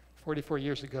 44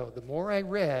 years ago, the more I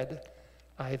read,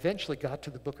 I eventually got to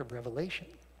the book of Revelation.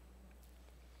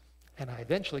 And I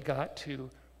eventually got to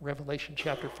Revelation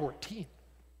chapter 14.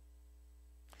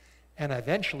 And I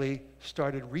eventually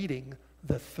started reading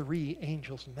the three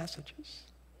angels' messages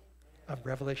of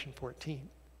Revelation 14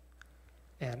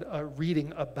 and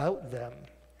reading about them.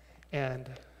 And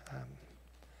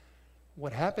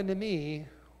what happened to me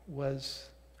was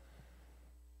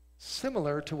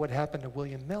similar to what happened to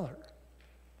William Miller.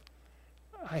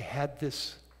 I had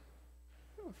this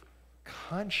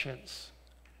conscience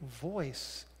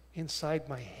voice inside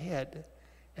my head,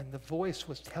 and the voice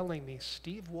was telling me,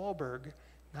 "Steve Wohlberg,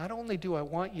 not only do I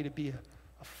want you to be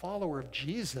a follower of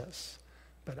Jesus,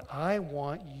 but I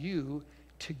want you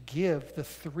to give the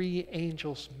three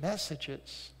angels'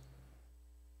 messages.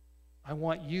 I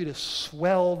want you to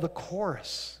swell the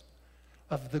chorus.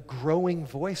 of the growing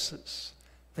voices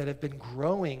that have been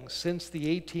growing since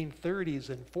the 1830s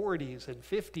and 40s and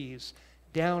 50s,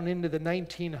 down into the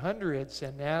 1900s,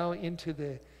 and now into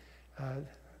the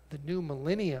new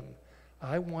millennium.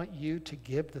 I want you to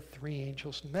give the three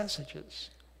angels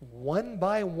messages, one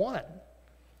by one.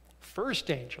 First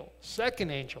angel,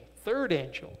 second angel, third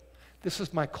angel. This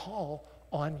is my call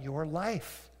on your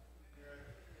life.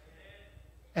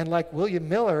 And like William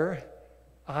Miller,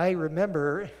 I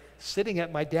remember sitting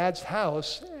at my dad's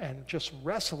house and just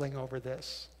wrestling over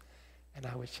this. And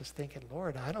I was just thinking,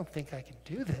 Lord, I don't think I can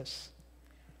do this.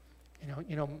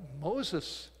 You know,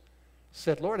 Moses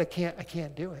said, Lord, I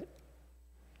can't do it.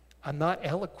 I'm not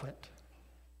eloquent.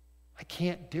 I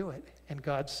can't do it. And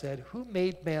God said, who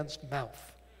made man's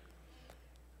mouth?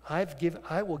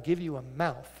 I will give you a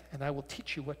mouth, and I will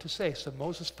teach you what to say. So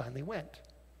Moses finally went.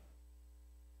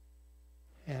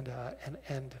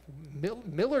 And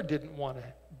Miller didn't want to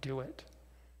do it.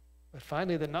 But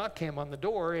finally the knock came on the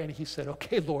door, and he said,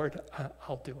 okay, Lord,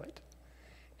 I'll do it.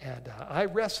 And I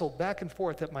wrestled back and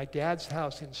forth at my dad's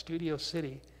house in Studio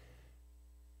City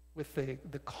with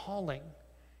the calling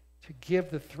to give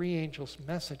the three angels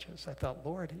messages. I thought,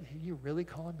 Lord, are you really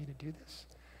calling me to do this?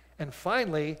 And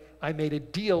finally, I made a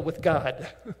deal with God,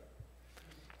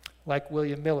 like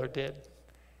William Miller did.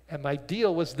 And my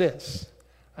deal was this.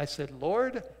 I said,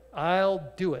 Lord,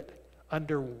 I'll do it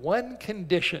under one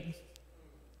condition.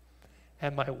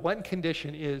 And my one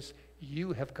condition is,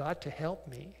 you have got to help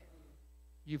me.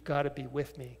 You've got to be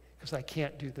with me, because I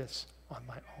can't do this on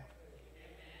my own.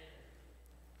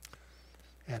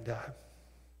 And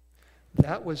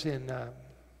that was in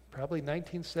probably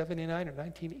 1979 or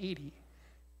 1980.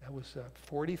 That was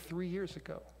 43 years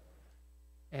ago.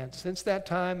 And since that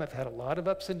time, I've had a lot of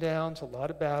ups and downs, a lot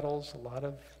of battles, a lot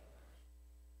of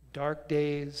dark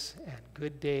days and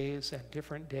good days and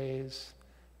different days.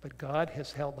 But God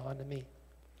has held on to me.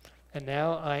 And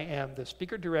now I am the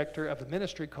speaker director of a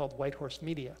ministry called White Horse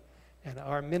Media. And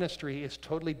our ministry is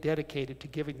totally dedicated to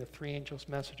giving the three angels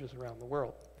messages around the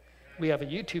world. We have a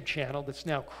YouTube channel that's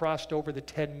now crossed over the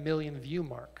 10 million view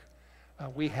mark.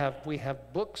 We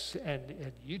have books and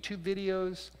YouTube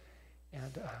videos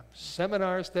and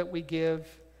seminars that we give.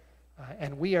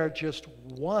 And we are just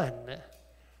one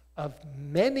of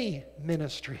many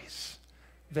ministries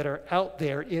that are out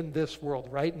there in this world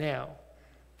right now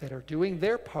that are doing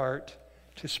their part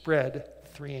to spread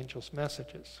three angels'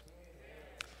 messages.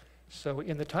 So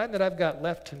in the time that I've got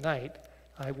left tonight,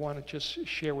 I want to just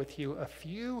share with you a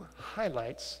few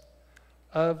highlights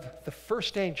of the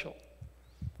first angel.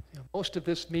 Most of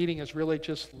this meeting is really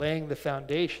just laying the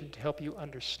foundation to help you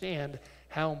understand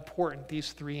how important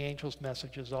these three angels'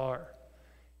 messages are.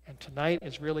 And tonight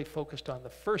is really focused on the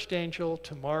first angel.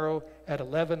 Tomorrow at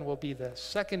 11 will be the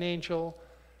second angel,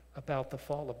 about the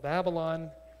fall of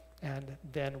Babylon. And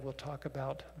then we'll talk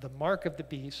about the mark of the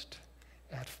beast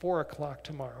at 4 o'clock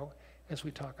tomorrow as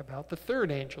we talk about the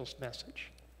third angel's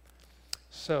message.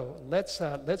 So let's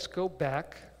go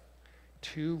back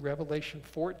to Revelation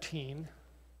 14,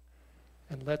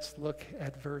 and let's look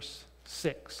at verse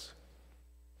 6.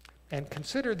 And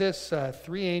consider this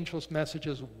three angels'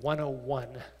 messages 101,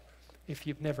 if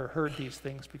you've never heard these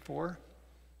things before.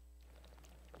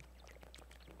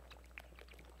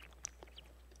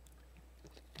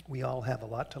 We all have a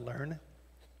lot to learn,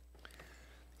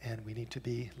 and we need to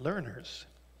be learners.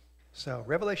 So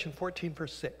Revelation 14,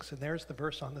 verse 6, and there's the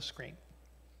verse on the screen.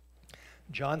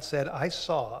 John said, I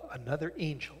saw another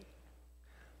angel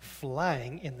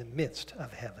flying in the midst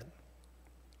of heaven.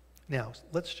 Now,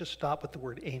 let's just stop with the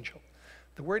word angel.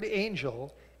 The word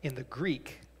angel in the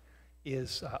Greek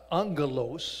is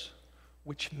angelos,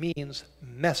 which means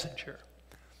messenger.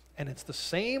 And it's the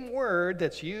same word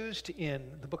that's used in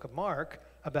the book of Mark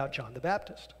about John the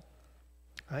Baptist.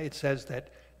 It says that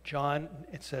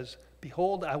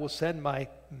behold, I will send my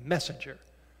messenger.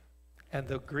 And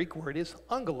the Greek word is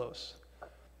angelos.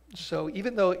 So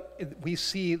even though we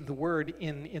see the word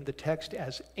in the text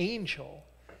as angel,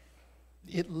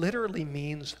 it literally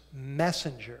means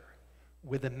messenger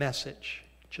with a message,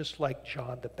 just like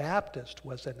John the Baptist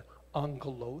was an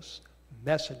angelos,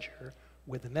 messenger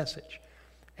with a message.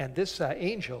 And this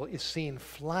angel is seen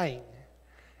flying.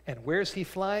 And where's he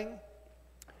flying?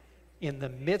 In the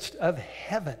midst of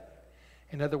heaven.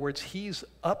 In other words, he's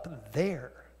up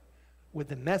there with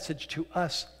the message to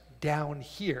us down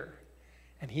here.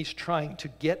 And he's trying to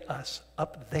get us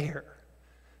up there.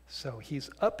 So he's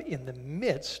up in the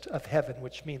midst of heaven,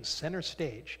 which means center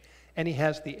stage. And he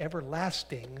has the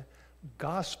everlasting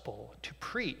gospel to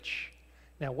preach.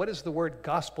 Now, what does the word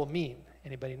gospel mean?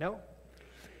 Anybody know?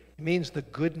 It means the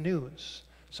good news.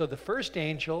 So the first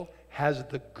angel has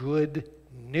the good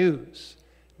news.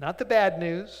 Not the bad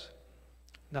news,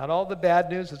 not all the bad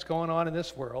news that's going on in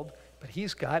this world, but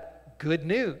he's got good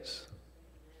news.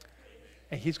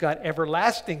 And he's got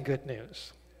everlasting good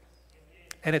news.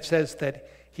 And it says that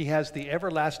he has the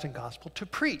everlasting gospel to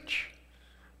preach.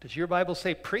 Does your Bible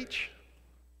say preach?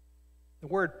 The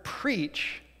word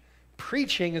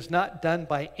preaching is not done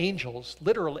by angels,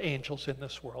 literal angels in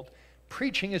this world.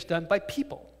 Preaching is done by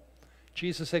people.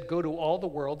 Jesus said, go to all the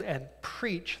world and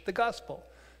preach the gospel.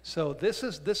 So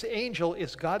this angel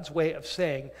is God's way of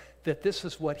saying that this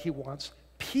is what he wants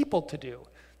people to do.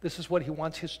 This is what he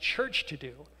wants his church to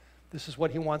do. This is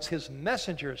what he wants his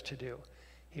messengers to do.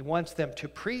 He wants them to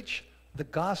preach the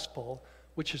gospel,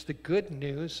 which is the good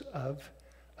news of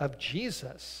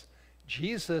Jesus.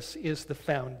 Jesus is the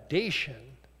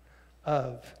foundation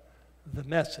of the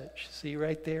message. See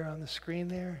right there on the screen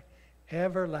there?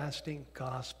 Everlasting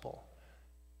gospel.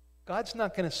 God's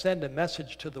not going to send a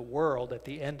message to the world at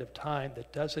the end of time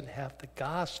that doesn't have the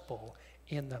gospel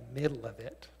in the middle of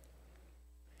it.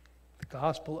 The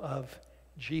gospel of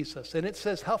Jesus. And it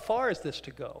says, how far is this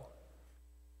to go?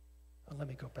 Well, let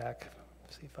me go back,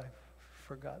 see if I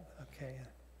forgot. Okay.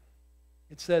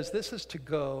 It says this is to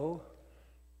go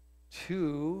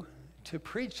to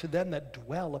preach to them that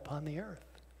dwell upon the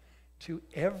earth, to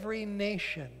every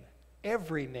nation,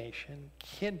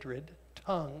 kindred,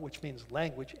 tongue, which means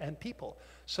language, and people.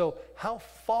 So how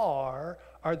far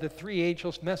are the three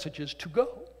angels' messages to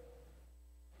go?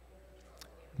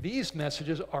 These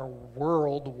messages are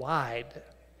worldwide.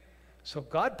 So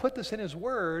God put this in his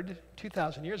word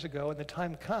 2,000 years ago, and the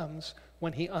time comes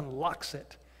when he unlocks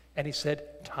it. And he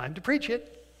said, time to preach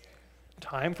it.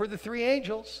 Time for the three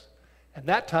angels. And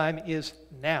that time is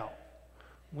now.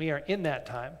 We are in that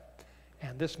time.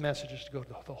 And this message is to go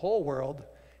to the whole world.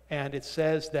 And it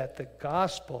says that the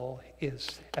gospel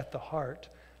is at the heart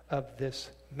of this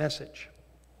message.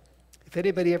 If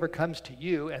anybody ever comes to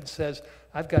you and says,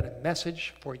 I've got a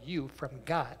message for you from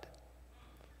God.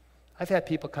 I've had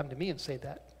people come to me and say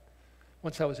that.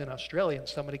 Once I was in Australia and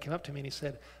somebody came up to me and he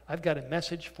said, I've got a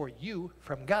message for you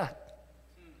from God.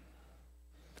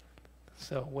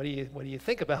 So what do you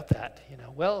think about that?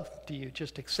 Well, do you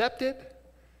just accept it?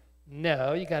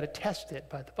 No, you got to test it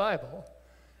by the Bible.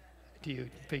 Do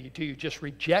you just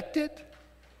reject it?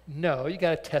 No, you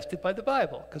got to test it by the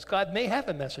Bible, because God may have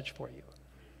a message for you,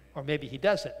 or maybe he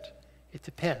doesn't. It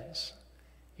depends.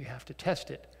 You have to test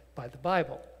it by the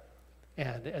Bible.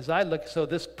 And as I look, so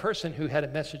this person who had a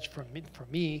message for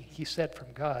me, he said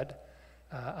from God,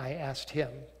 I asked him,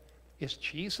 is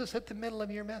Jesus at the middle of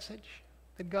your message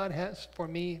that God has for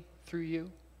me through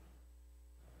you?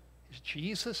 Is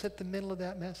Jesus at the middle of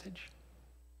that message?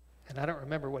 And I don't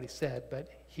remember what he said, but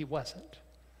he wasn't.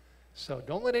 So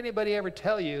don't let anybody ever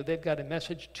tell you they've got a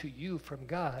message to you from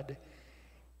God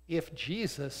if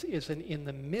Jesus isn't in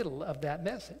the middle of that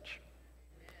message.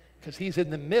 Because he's in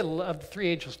the middle of the three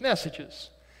angels' messages.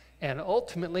 And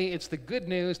ultimately, it's the good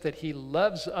news that he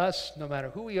loves us no matter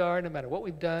who we are, no matter what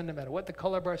we've done, no matter what the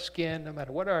color of our skin, no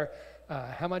matter what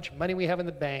how much money we have in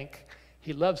the bank.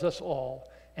 He loves us all,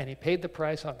 and he paid the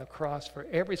price on the cross for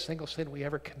every single sin we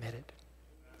ever committed.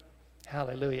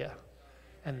 Hallelujah.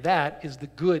 And that is the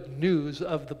good news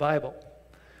of the Bible.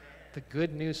 The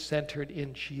good news centered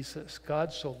in Jesus.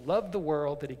 God so loved the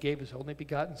world that he gave his only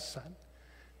begotten Son,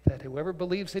 that whoever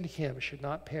believes in him should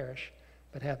not perish,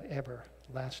 but have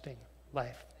everlasting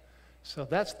life. So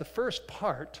that's the first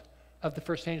part of the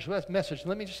first angel's message.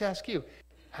 Let me just ask you,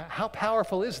 how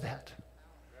powerful is that?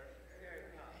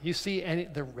 You see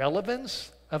the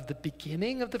relevance of the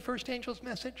beginning of the first angel's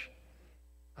message?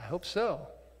 I hope so.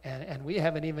 And we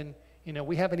haven't even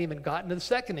gotten to the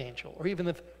second angel, or even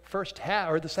the first half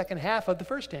or the second half of the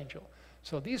first angel.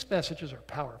 So these messages are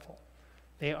powerful.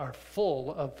 They are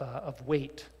full of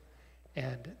weight,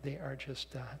 and they are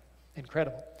just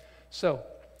incredible. So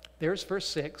there's verse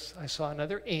 6. I saw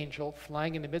another angel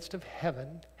flying in the midst of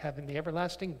heaven, having the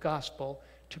everlasting gospel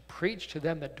to preach to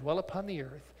them that dwell upon the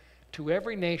earth, to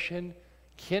every nation,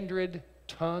 kindred,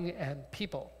 tongue, and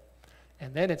people.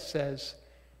 And then it says,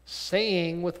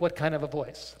 saying with what kind of a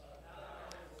voice?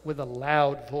 With a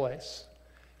loud voice.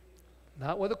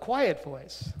 Not with a quiet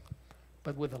voice,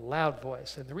 but with a loud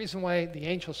voice. And the reason why the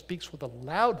angel speaks with a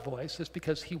loud voice is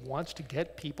because he wants to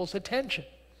get people's attention.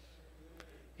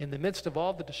 In the midst of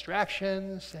all the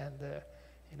distractions and the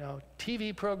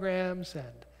TV programs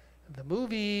and the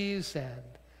movies and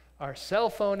our cell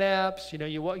phone apps,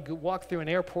 you walk through an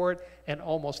airport and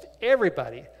almost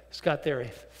everybody has got their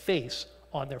face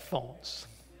on their phones.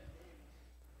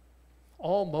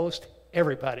 Almost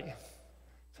everybody.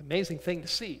 It's an amazing thing to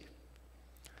see.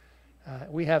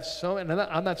 We have so, and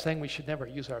I'm not saying we should never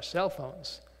use our cell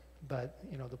phones, but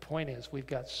the point is we've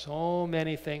got so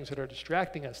many things that are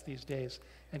distracting us these days,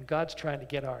 and God's trying to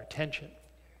get our attention.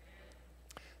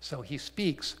 So he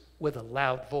speaks with a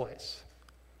loud voice,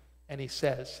 and he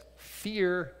says,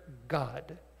 fear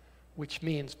God, which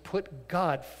means put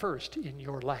God first in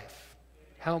your life.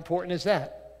 How important is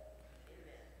that?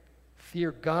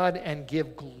 Fear God and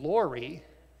give glory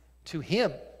to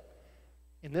him.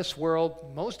 In this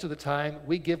world, most of the time,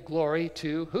 we give glory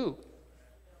to who?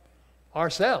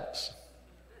 Ourselves.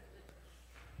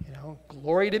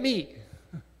 Glory to me.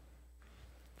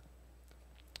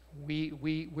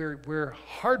 We're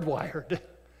hardwired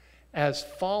as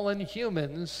fallen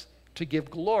humans to give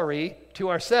glory to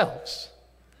ourselves.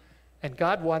 And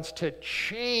God wants to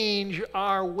change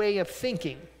our way of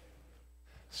thinking.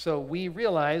 So we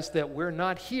realize that we're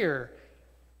not here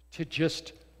to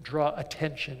just draw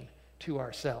attention to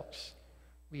ourselves.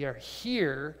 We are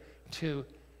here to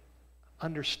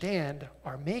understand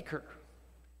our Maker,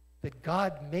 that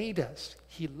God made us,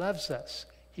 he loves us,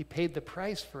 he paid the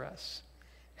price for us,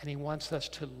 and he wants us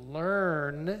to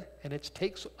learn, and it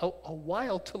takes a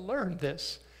while to learn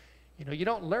this. You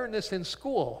don't learn this in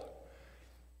school.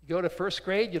 You go to first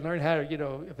grade, you learn how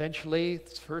to, eventually,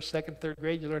 first, second, third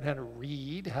grade, you learn how to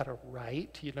read, how to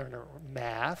write, you learn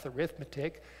math,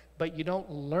 arithmetic, but you don't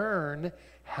learn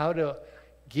how to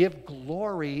give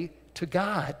glory to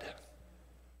God.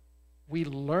 We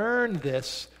learn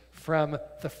this from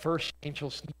the first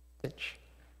angel's message.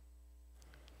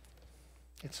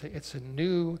 It's a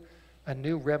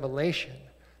new revelation.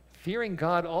 Fearing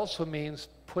God also means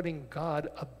putting God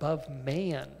above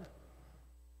man.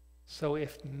 So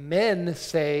if men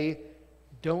say,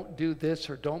 don't do this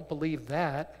or don't believe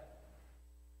that,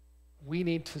 we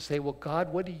need to say, well,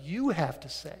 God, what do you have to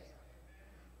say?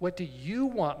 What do you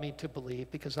want me to believe?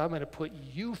 Because I'm going to put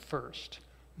you first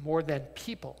more than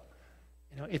people.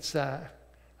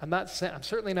 I'm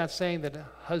certainly not saying that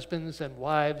husbands and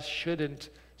wives shouldn't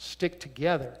stick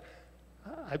together.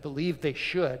 I believe they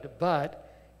should, but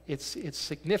it's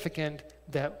significant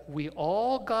that we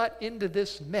all got into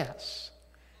this mess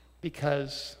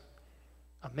because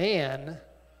a man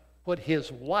put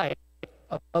his wife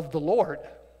above the Lord.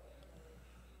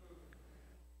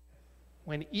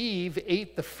 When Eve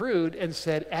ate the fruit and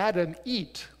said, Adam,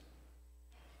 eat.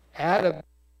 Adam,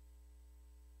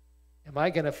 am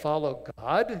I going to follow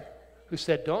God, who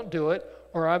said don't do it,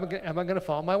 or am I going to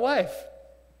follow my wife?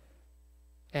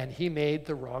 And he made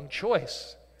the wrong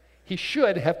choice. He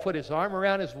should have put his arm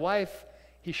around his wife.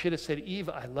 He should have said, Eve,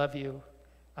 I love you.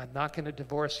 I'm not going to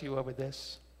divorce you over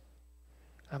this.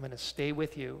 I'm going to stay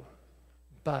with you,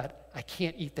 but I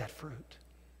can't eat that fruit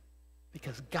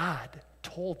because God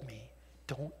told me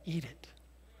don't eat it.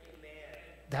 Amen.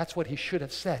 That's what he should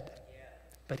have said,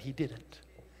 but he didn't.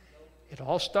 It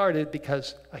all started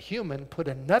because a human put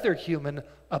another human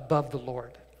above the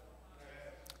Lord.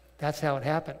 That's how it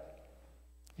happened.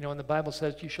 When the Bible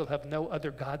says you shall have no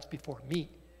other gods before me,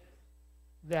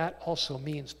 that also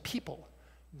means people.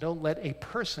 Don't let a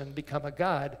person become a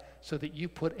god so that you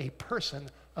put a person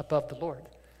above the Lord.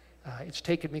 It's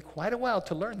taken me quite a while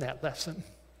to learn that lesson.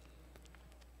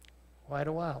 Quite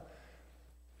a while.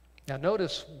 Now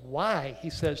notice why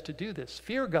he says to do this.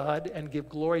 Fear God and give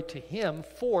glory to him,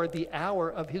 for the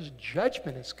hour of his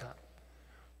judgment has come.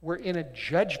 We're in a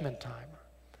judgment time.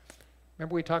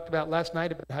 Remember we talked about last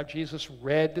night about how Jesus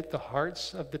read the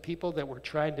hearts of the people that were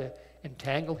trying to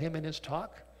entangle him in his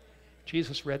talk?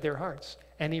 Jesus read their hearts,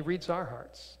 and he reads our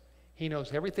hearts. He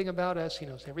knows everything about us. He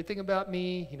knows everything about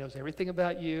me. He knows everything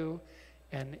about you.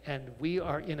 And we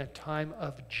are in a time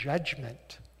of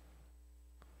judgment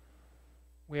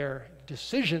where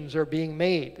decisions are being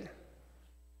made.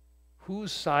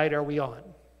 Whose side are we on?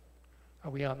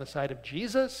 Are we on the side of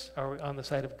Jesus? Are we on the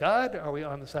side of God? Are we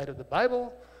on the side of the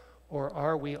Bible? Or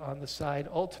are we on the side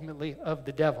ultimately of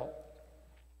the devil?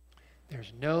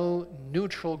 There's no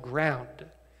neutral ground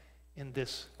in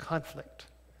this conflict.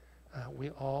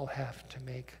 We all have to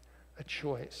make a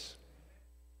choice.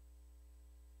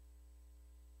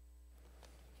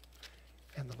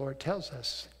 And the Lord tells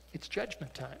us it's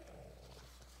judgment time.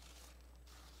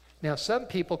 Now, some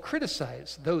people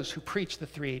criticize those who preach the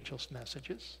three angels'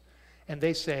 messages, and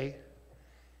they say,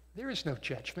 there is no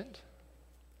judgment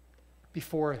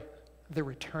before the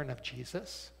return of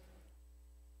Jesus.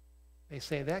 They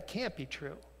say that can't be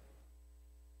true.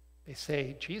 They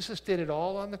say Jesus did it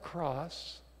all on the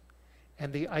cross,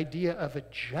 and the idea of a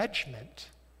judgment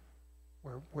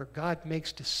where God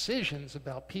makes decisions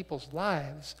about people's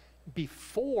lives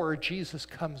before Jesus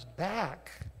comes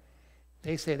back,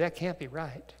 they say that can't be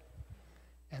right.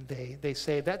 And they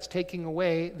say that's taking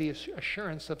away the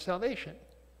assurance of salvation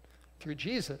through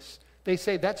Jesus. They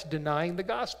say that's denying the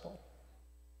gospel.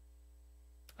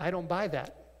 I don't buy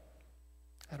that.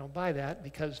 I don't buy that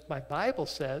because my Bible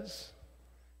says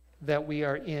that we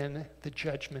are in the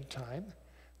judgment time.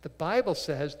 The Bible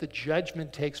says the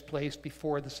judgment takes place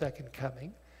before the second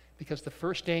coming because the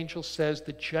first angel says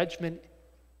the judgment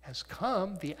has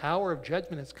come, the hour of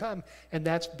judgment has come, and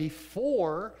that's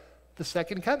before the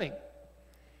second coming.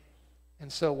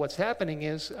 And so what's happening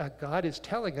is God is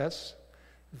telling us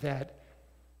that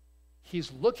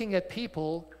he's looking at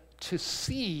people to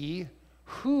see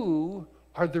who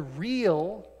are the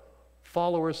real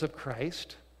followers of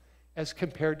Christ as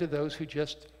compared to those who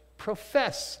just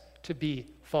profess to be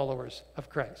followers of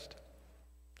Christ.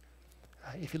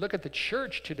 If you look at the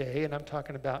church today, and I'm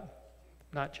talking about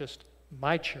not just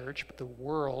my church, but the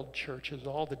world churches,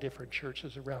 all the different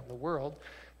churches around the world,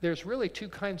 there's really two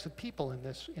kinds of people in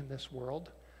this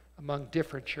world among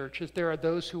different churches. There are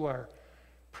those who are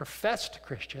professed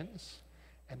Christians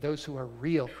and those who are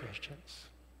real Christians,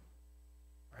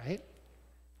 right?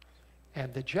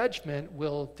 And the judgment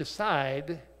will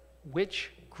decide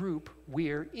which group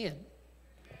we're in.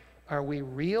 Are we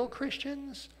real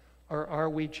Christians or are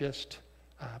we just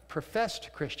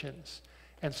professed Christians?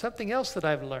 And something else that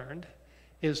I've learned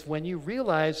is when you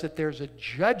realize that there's a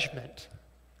judgment,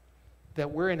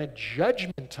 that we're in a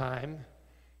judgment time,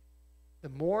 the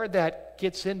more that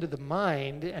gets into the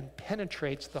mind and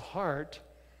penetrates the heart,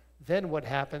 then what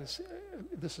happens,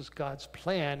 this is God's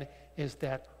plan, is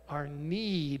that our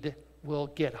need will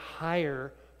get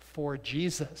higher for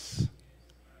Jesus.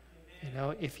 You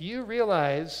know, if you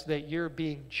realize that you're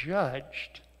being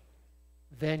judged,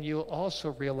 then you'll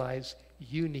also realize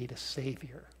you need a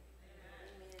Savior,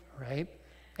 right?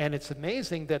 And it's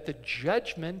amazing that the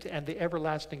judgment and the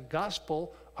everlasting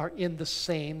gospel are in the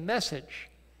same message.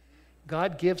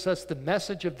 God gives us the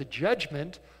message of the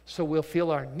judgment so we'll feel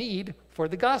our need for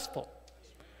the gospel.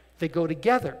 They go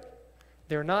together.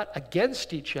 They're not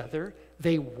against each other.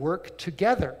 They work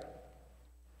together.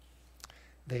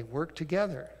 They work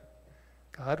together.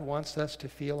 God wants us to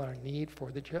feel our need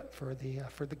for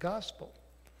the gospel.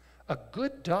 A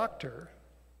good doctor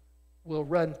will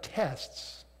run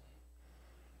tests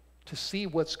to see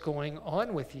what's going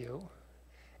on with you,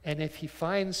 and if he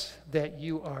finds that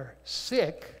you are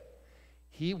sick,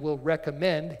 he will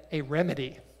recommend a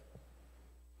remedy.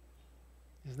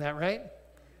 Isn't that right?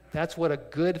 That's what a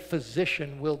good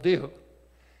physician will do,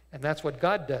 and that's what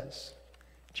God does.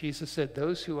 Jesus said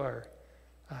those who are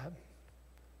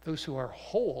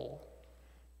whole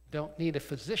don't need a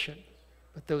physician,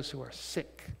 but those who are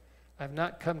sick. I've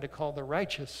not come to call the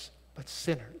righteous, but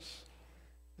sinners.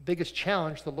 The biggest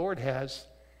challenge the Lord has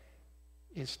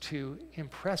is to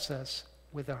impress us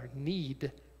with our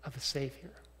need of a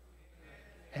Savior.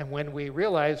 And when we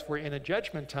realize we're in a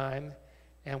judgment time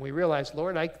and we realize,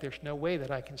 Lord, there's no way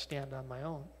that I can stand on my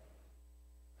own.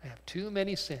 I have too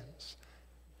many sins.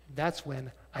 That's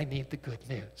when I need the good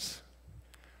news.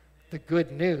 The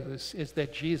good news is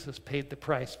that Jesus paid the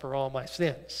price for all my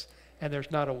sins. And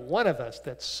there's not a one of us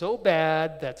that's so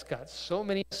bad, that's got so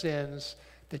many sins,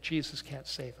 that Jesus can't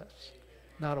save us.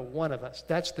 Not a one of us.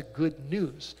 That's the good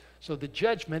news. So the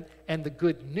judgment and the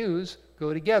good news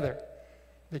go together.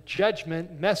 The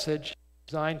judgment message is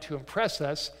designed to impress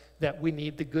us that we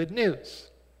need the good news.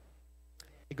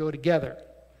 They go together.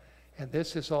 And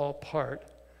this is all part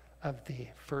of the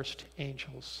first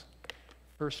angel's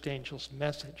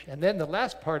message. And then the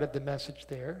last part of the message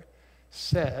there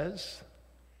says,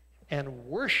 and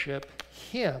worship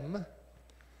him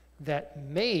that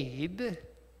made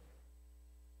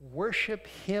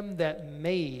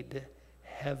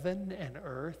heaven and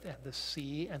earth and the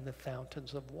sea and the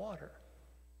fountains of water.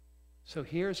 So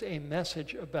here's a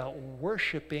message about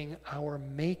worshiping our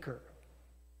Maker.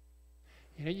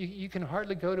 You know, you can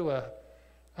hardly go to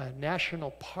a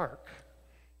national park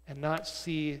and not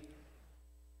see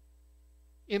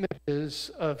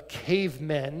images of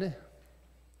cavemen,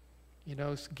 you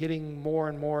know, getting more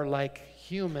and more like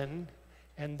human,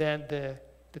 and then the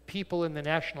people in the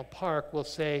national park will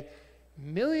say,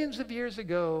 millions of years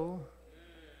ago,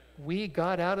 we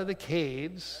got out of the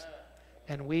caves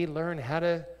and we learned how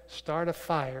to start a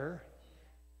fire,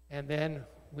 and then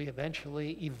we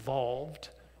eventually evolved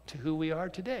to who we are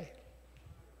today.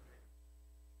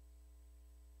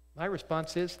 My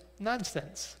response is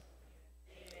nonsense.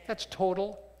 That's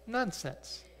total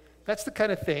nonsense. That's the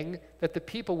kind of thing that the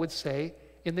people would say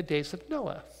in the days of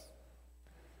Noah.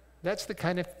 That's the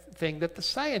kind of thing that the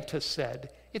scientists said.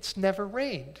 It's never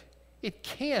rained. It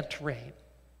can't rain.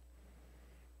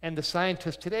 And the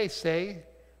scientists today say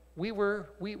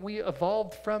We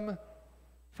evolved from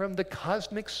the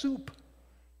cosmic soup,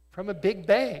 from a big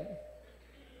bang.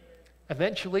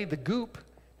 Eventually, the goop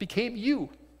became you.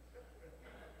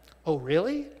 Oh,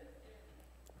 really?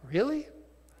 Really?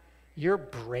 Your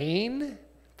brain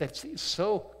that's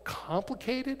so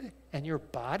complicated and your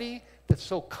body that's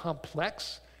so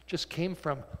complex just came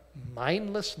from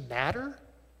mindless matter?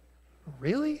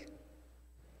 Really?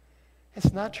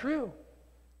 It's not true.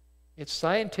 It's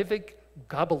scientific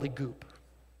gobbledygook.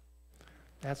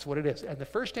 That's what it is. And the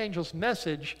first angel's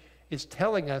message is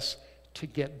telling us to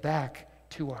get back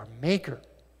to our Maker.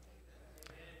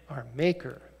 Our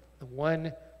Maker, the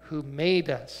one who made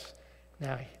us.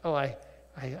 Now, I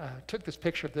took this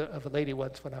picture of a lady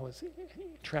once when I was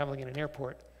traveling in an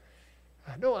airport.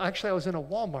 No, actually, I was in a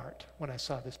Walmart when I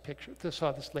saw this picture,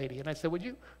 saw this lady. And I said, would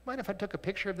you mind if I took a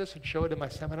picture of this and show it in my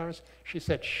seminars? She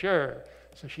said, sure.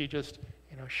 So she just,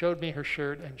 showed me her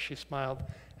shirt and she smiled.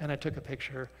 And I took a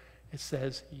picture. It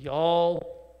says,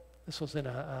 y'all, this was in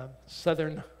a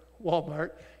southern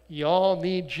Walmart, y'all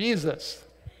need Jesus.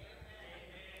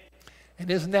 And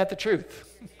isn't that the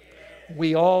truth?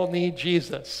 We all need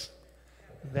Jesus.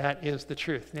 That is the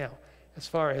truth. Now, as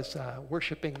far as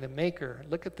worshiping the Maker,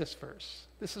 look at this verse.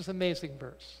 This is an amazing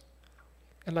verse.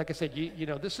 And like I said,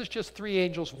 this is just 3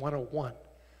 Angels 101.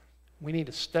 We need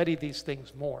to study these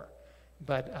things more.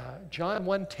 But John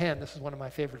 1:10, this is one of my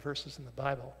favorite verses in the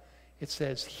Bible. It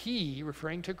says, he,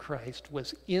 referring to Christ,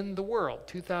 was in the world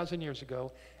 2,000 years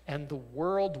ago, and the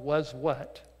world was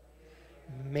what?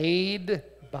 Made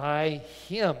by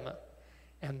him,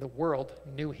 and the world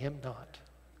knew him not.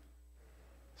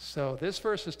 So this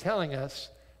verse is telling us,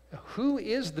 who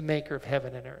is the maker of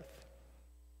heaven and earth?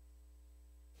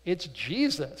 It's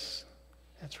Jesus.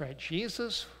 That's right.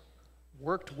 Jesus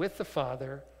worked with the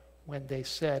Father when they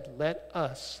said, let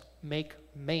us make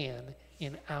man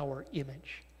in our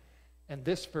image. And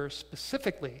this verse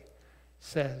specifically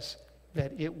says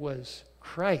that it was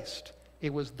Christ.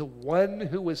 It was the one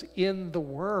who was in the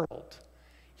world.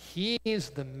 He is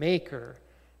the maker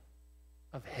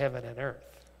of heaven and earth.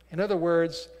 In other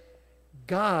words,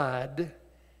 God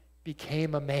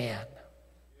became a man.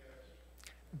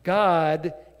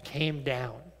 God came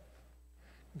down.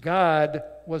 God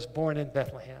was born in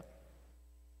Bethlehem.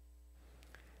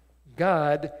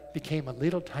 God became a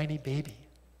little tiny baby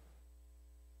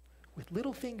with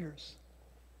little fingers.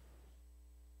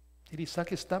 Did he suck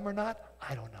his thumb or not?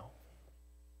 I don't know.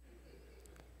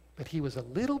 But he was a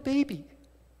little baby.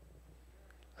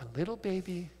 A little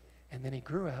baby, and then he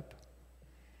grew up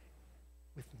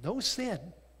with no sin.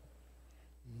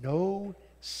 No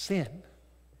sin.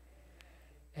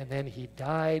 And then he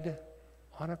died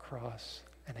on a cross,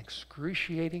 an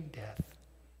excruciating death,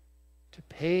 to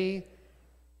pay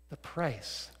the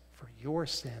price for your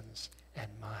sins and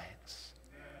mine.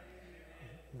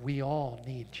 We all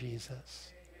need Jesus.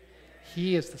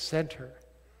 He is the center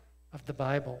of the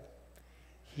Bible.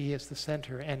 He is the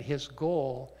center, and his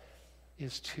goal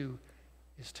is to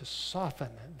soften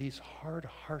these hard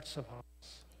hearts of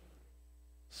ours.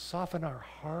 Soften our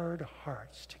hard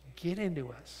hearts, to get into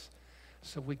us.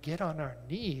 So we get on our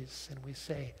knees and we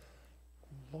say,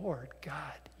 Lord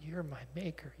God, you're my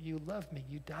maker. You love me.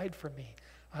 You died for me.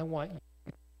 I want you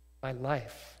in my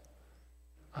life.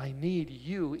 I need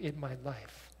you in my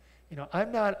life.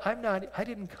 I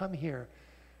didn't come here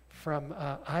from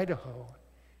Idaho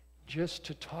just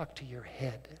to talk to your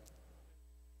head.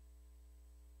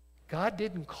 God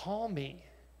didn't call me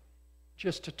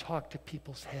just to talk to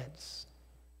people's heads.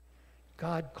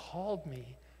 God called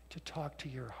me to talk to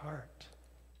your heart,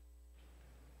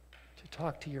 to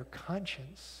talk to your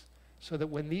conscience, so that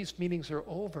when these meetings are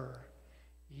over,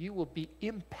 you will be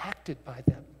impacted by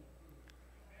them.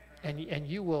 And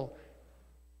you will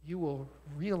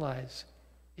realize,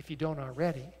 if you don't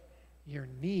already, your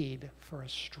need for a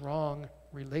strong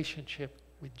relationship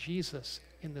with Jesus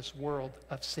in this world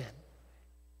of sin.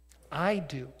 I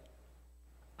do.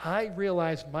 I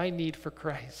realize my need for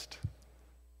Christ.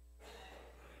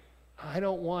 I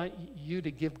don't want you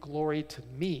to give glory to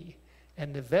me,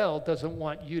 and Neville doesn't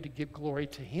want you to give glory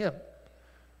to him.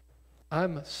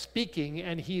 I'm speaking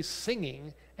and he's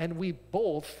singing, and we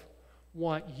both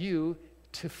want you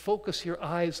to focus your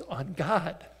eyes on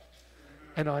God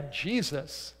and on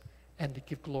Jesus, and to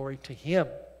give glory to him,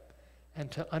 and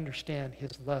to understand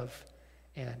his love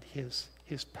and his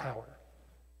power.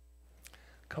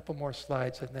 A couple more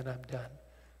slides and then I'm done.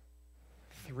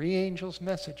 3 angels'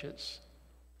 messages.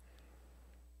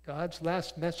 God's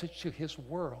last message to his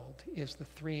world is the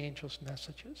 3 angels'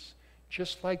 messages.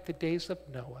 Just like the days of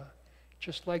Noah,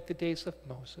 just like the days of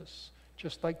Moses,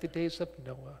 just like the days of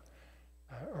Noah,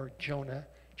 or Jonah,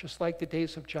 just like the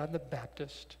days of John the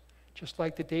Baptist, just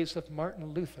like the days of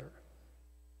Martin Luther,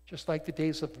 just like the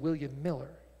days of William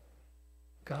Miller.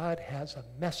 God has a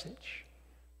message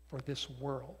for this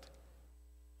world,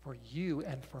 for you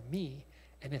and for me,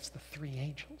 and it's the three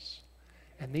angels.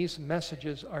 And these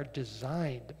messages are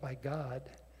designed by God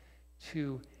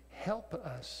to help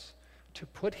us to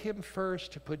put him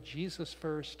first, to put Jesus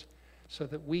first, so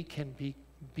that we can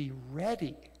be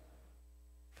ready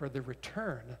for the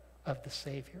return of the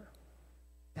Savior.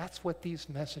 That's what these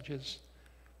messages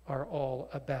are all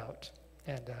about.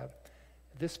 And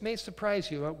this may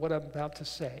surprise you at what I'm about to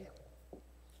say.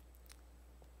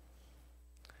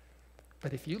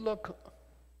 But if you look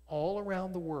all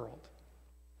around the world,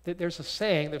 there's a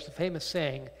famous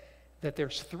saying, that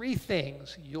there's three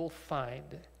things you'll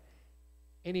find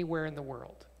anywhere in the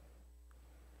world.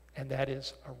 And that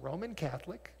is a Roman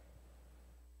Catholic,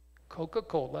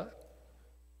 Coca-Cola,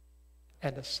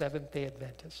 and a Seventh-day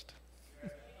Adventist.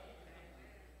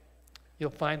 You'll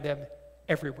find them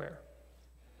everywhere.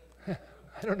 I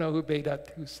don't know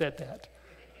who said that,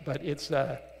 but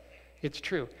it's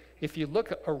true. If you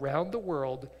look around the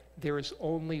world, there is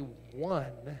only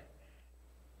one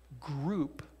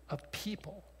group of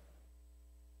people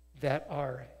that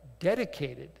are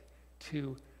dedicated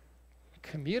to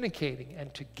communicating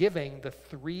and to giving the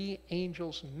three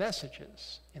angels'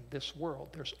 messages in this world.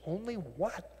 There's only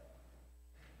one,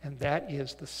 and that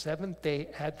is the Seventh-day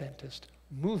Adventist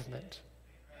movement.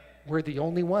 We're the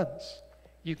only ones.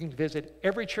 You can visit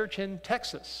every church in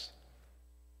Texas,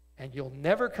 and you'll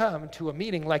never come to a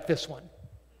meeting like this one,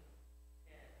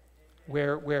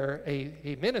 where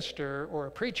a minister or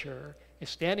a preacher is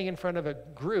standing in front of a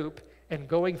group and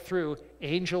going through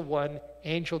angel 1,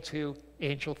 angel 2,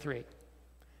 angel 3.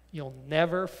 You'll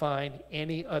never find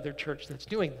any other church that's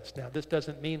doing this. Now, this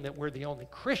doesn't mean that we're the only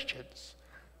Christians.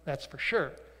 That's for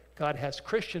sure. God has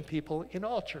Christian people in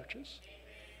all churches.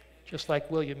 Just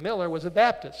like William Miller was a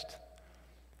Baptist.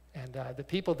 And the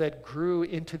people that grew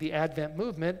into the Advent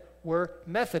movement were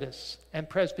Methodists and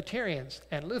Presbyterians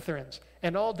and Lutherans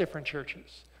and all different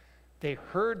churches. They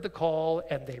heard the call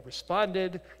and they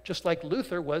responded, just like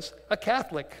Luther was a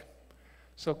Catholic.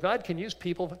 So God can use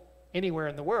people anywhere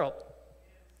in the world,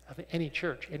 of any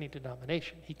church, any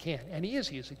denomination. He can, and he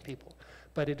is using people.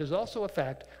 But it is also a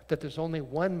fact that there's only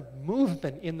one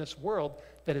movement in this world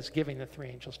that is giving the three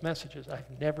angels' messages.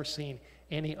 I've never seen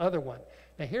any other one.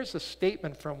 Now here's a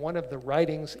statement from one of the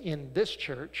writings in this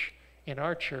church, in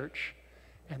our church,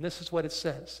 and this is what it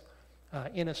says.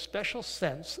 In a special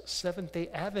sense, Seventh-day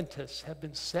Adventists have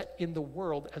been set in the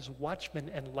world as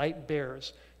watchmen and light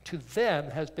bearers. To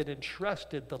them has been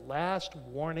entrusted the last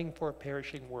warning for a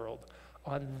perishing world.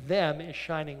 On them is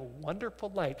shining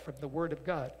wonderful light from the Word of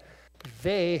God.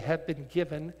 They have been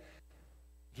given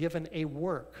a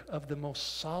work of the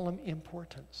most solemn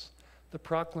importance, the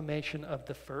proclamation of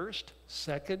the first,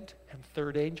 second, and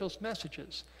third angels'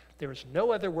 messages. There is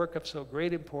no other work of so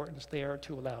great importance there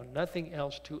to allow nothing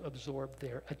else to absorb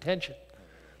their attention.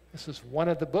 This is one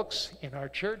of the books in our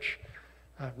church,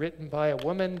 written by a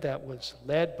woman that was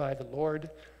led by the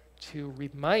Lord to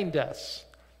remind us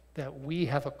that we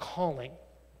have a calling,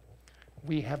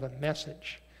 we have a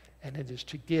message, and it is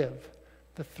to give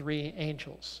the three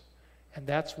angels. And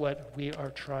that's what we are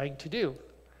trying to do.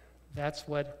 That's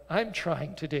what I'm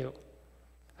trying to do.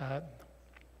 I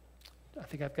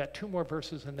think I've got two more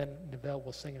verses, and then Neville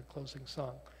will sing a closing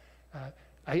song.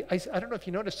 I don't know if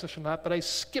you noticed this or not, but I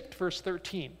skipped verse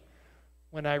 13.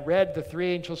 When I read the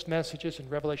three angels' messages in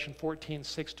Revelation 14,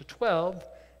 6 to 12,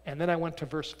 and then I went to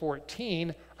verse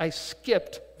 14, I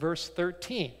skipped verse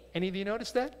 13. Any of you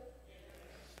notice that?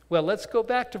 Well, let's go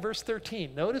back to verse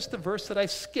 13. Notice the verse that I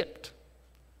skipped.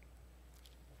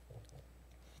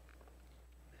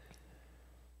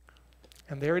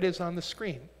 And there it is on the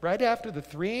screen. Right after the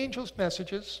three angels'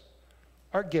 messages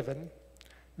are given,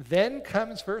 then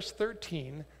comes verse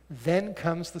 13, then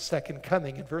comes the second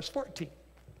coming in verse 14.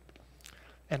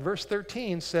 And verse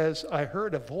 13 says, I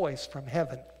heard a voice from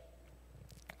heaven.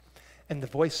 And the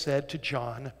voice said to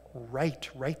John, write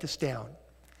this down.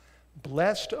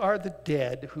 Blessed are the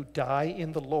dead who die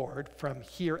in the Lord from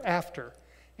hereafter.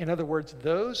 In other words,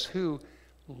 those who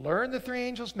learn the three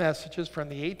angels' messages from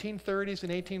the 1830s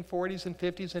and 1840s and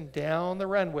 50s and down the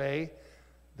runway,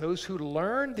 those who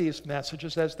learn these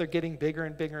messages as they're getting bigger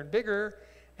and bigger and bigger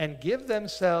and give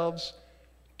themselves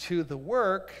to the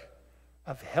work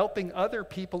of helping other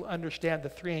people understand the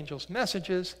three angels'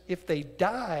 messages, if they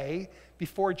die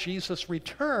before Jesus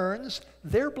returns,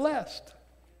 they're blessed.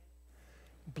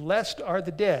 Blessed are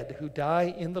the dead who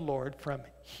die in the Lord from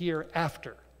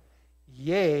hereafter.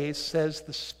 Yea, says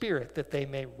the Spirit, that they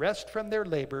may rest from their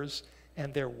labors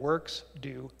and their works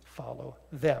do follow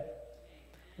them.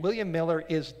 William Miller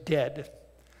is dead,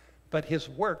 but his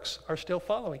works are still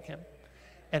following him.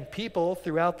 And people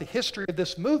throughout the history of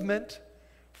this movement,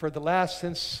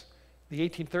 since the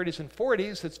 1830s and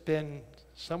 40s, it's been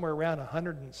somewhere around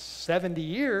 170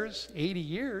 years, 80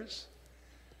 years.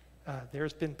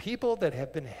 There's been people that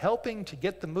have been helping to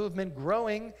get the movement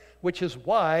growing, which is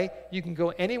why you can go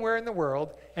anywhere in the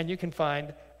world and you can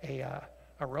find a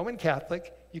Roman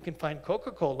Catholic, you can find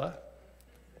Coca-Cola,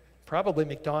 probably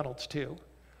McDonald's too,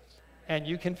 and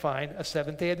you can find a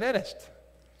Seventh-day Adventist,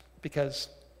 because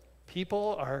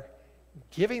people are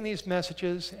giving these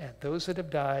messages, and those that have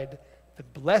died, the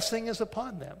blessing is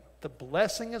upon them. The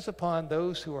blessing is upon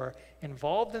those who are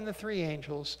involved in the three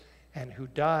angels, and who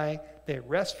die, they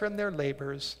rest from their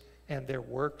labors, and their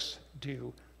works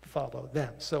do follow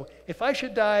them. So if I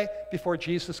should die before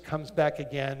Jesus comes back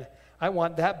again, I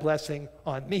want that blessing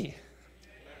on me.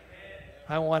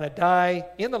 I want to die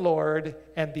in the Lord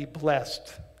and be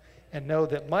blessed, and know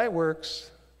that my works,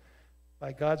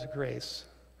 by God's grace,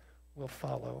 will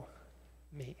follow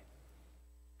me.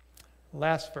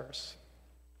 Last verse.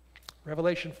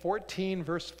 Revelation 14,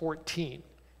 verse 14.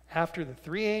 After the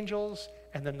three angels,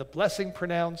 and then the blessing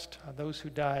pronounced on those who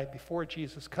die before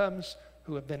Jesus comes,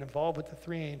 who have been involved with the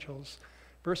three angels.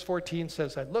 Verse 14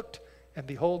 says, I looked, and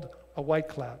behold, a white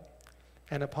cloud.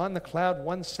 And upon the cloud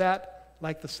one sat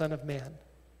like the Son of Man,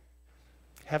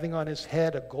 having on his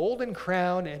head a golden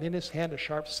crown, and in his hand a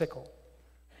sharp sickle.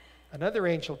 Another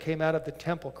angel came out of the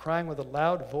temple, crying with a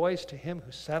loud voice to him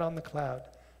who sat on the cloud,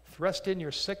 Thrust in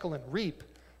your sickle and reap,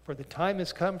 for the time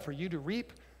has come for you to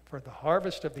reap, for the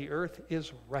harvest of the earth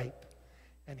is ripe.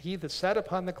 And he that sat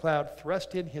upon the cloud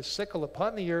thrust in his sickle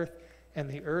upon the earth, and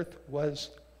the earth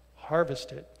was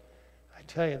harvested. I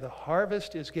tell you, the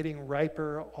harvest is getting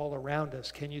riper all around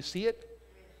us. Can you see it?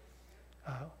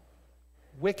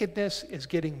 Wickedness is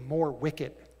getting more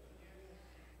wicked.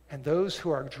 And those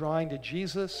who are drawing to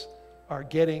Jesus are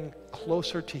getting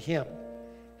closer to him.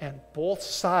 And both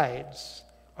sides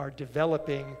are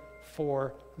developing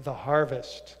for the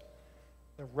harvest.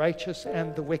 The righteous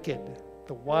and the wicked,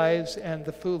 the wise and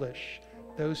the foolish,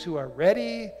 those who are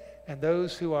ready and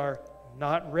those who are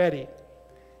not ready.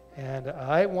 And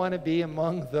I want to be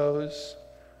among those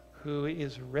who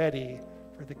is ready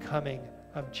for the coming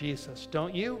of Jesus.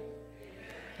 Don't you?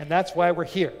 And that's why we're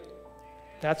here.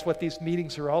 That's what these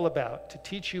meetings are all about, to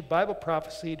teach you Bible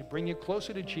prophecy, to bring you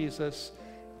closer to Jesus,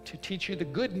 to teach you the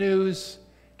good news,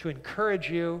 to encourage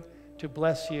you, to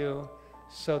bless you,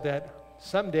 so that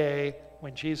someday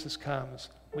when Jesus comes,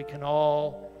 we can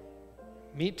all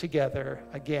meet together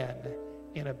again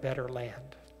in a better land.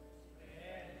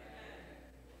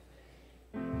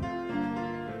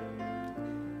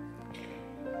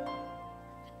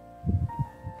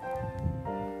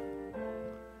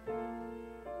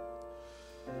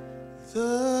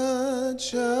 The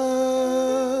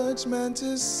judgment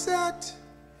is set.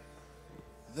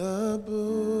 The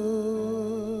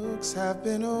books have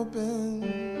been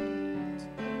opened.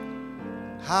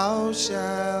 How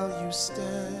shall you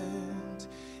stand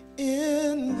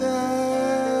in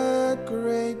that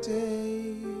great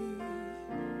day,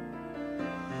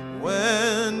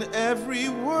 when every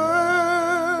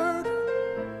word,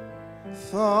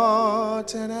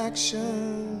 thought, and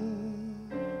action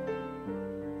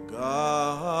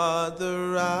God the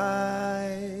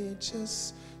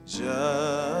righteous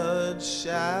judge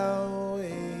shall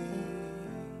weigh?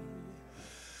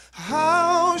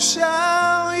 How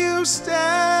shall you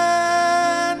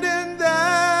stand in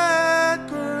that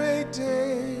great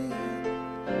day?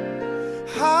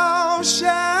 How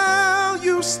shall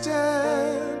you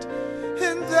stand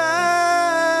in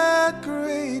that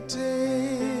great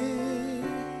day?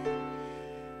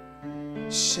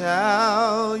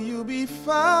 Shall you be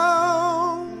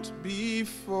found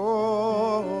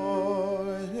before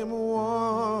him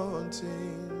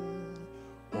wanting,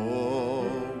 or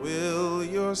will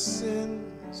your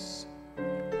sins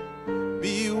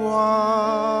be washed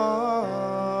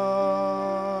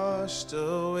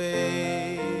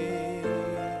away?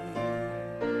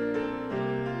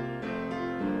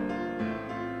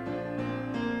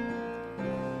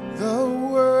 The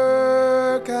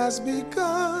work has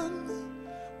begun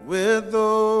with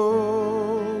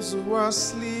those who are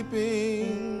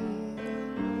sleeping.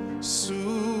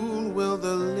 Soon will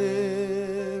the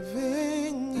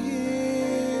living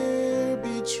here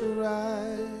be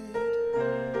tried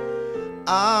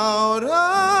out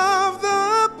of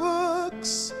the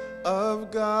books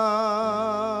of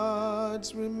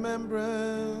God's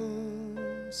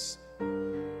remembrance.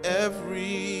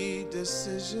 Every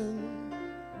decision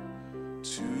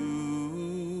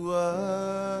to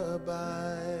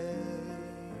abide.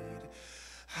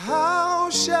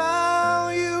 How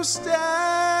shall you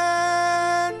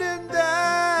stand in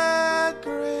that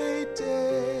great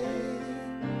day?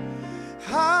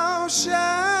 How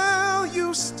shall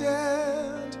you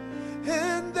stand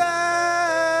in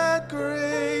that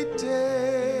great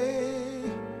day?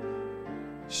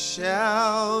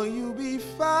 Shall you be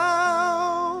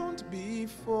found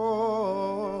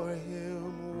before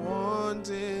him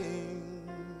wanting,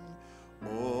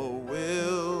 or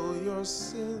will your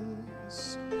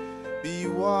sins be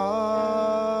washed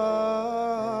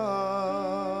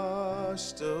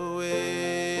away?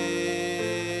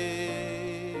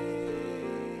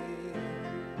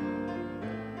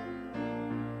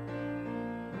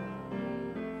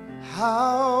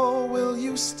 How will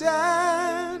you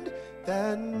stand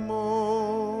that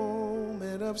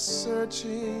moment of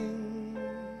searching,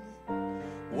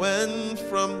 when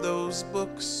from those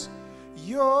books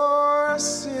your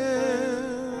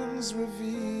sins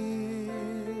reveal,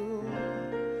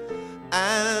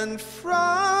 and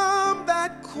from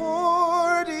that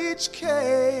court each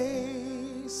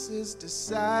case is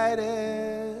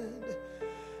decided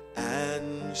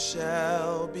and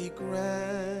shall be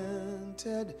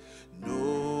granted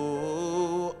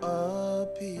no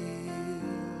appeal?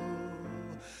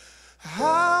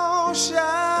 How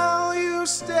shall you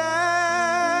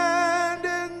stand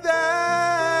in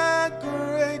that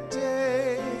great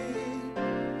day?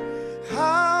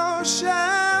 How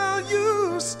shall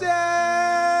you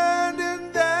stand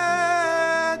in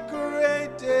that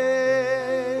great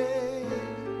day?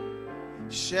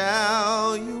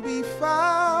 Shall you be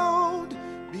found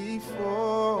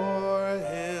before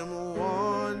him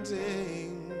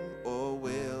wanting, or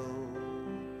will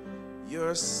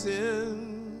your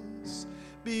sins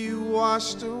be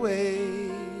washed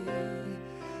away?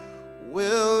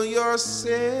 Will your sins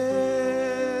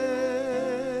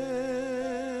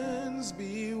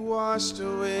be washed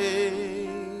away?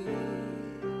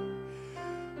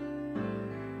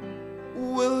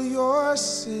 Will your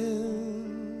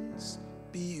sins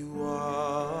be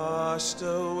washed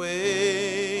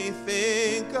away?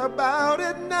 Think about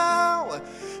it now.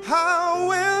 How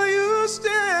will you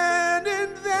stand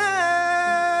in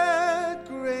that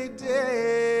great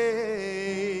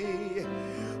day?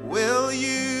 Will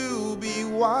you be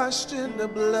washed in the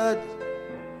blood,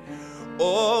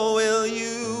 or will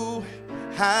you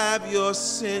have your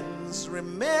sins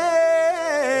remain?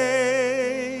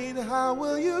 How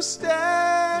will you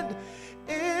stand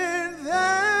in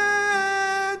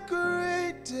that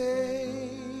great day?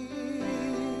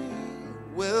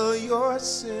 Will your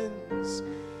sins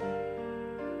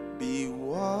be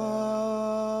washed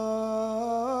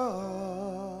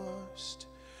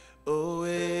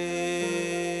away?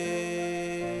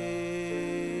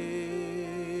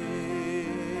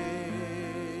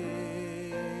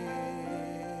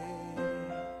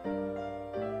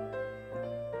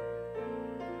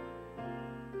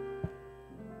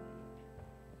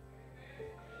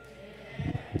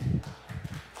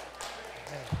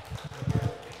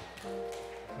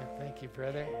 Thank you,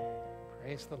 brother.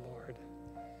 Praise the Lord.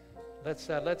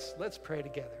 Let's pray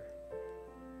together.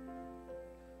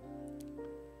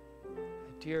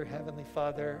 Dear Heavenly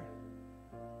Father,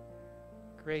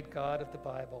 great God of the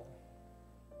Bible,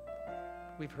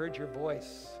 we've heard your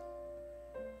voice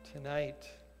tonight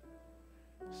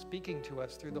speaking to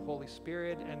us through the Holy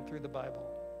Spirit and through the Bible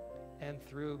and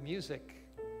through music,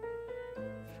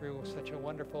 through such a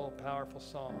wonderful, powerful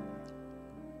song.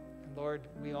 And Lord,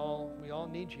 we all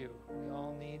need you. We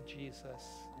all need Jesus.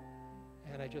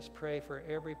 And I just pray for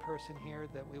every person here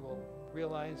that we will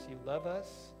realize you love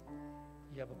us,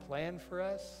 you have a plan for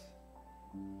us,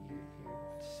 you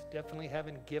definitely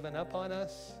haven't given up on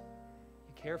us,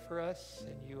 you care for us,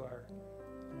 and you are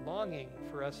longing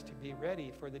for us to be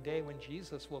ready for the day when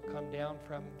Jesus will come down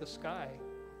from the sky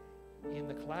in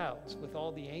the clouds with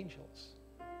all the angels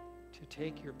to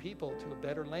take your people to a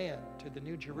better land, to the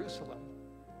New Jerusalem,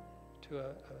 to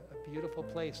a beautiful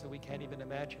place that we can't even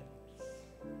imagine.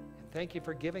 And thank you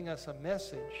for giving us a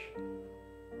message.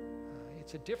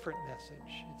 It's a different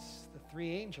message. It's the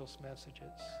three angels'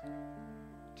 messages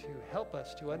to help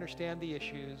us to understand the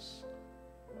issues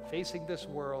facing this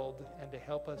world and to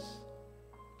help us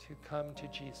to come to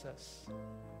Jesus.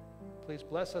 Please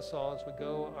bless us all as we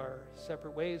go our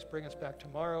separate ways. Bring us back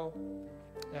tomorrow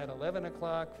at 11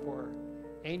 o'clock for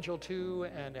Angel 2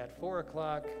 and at 4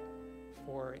 o'clock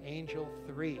for Angel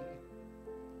 3.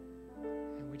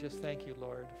 And we just thank you,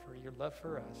 Lord, for your love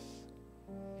for us.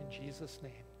 In Jesus'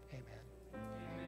 name.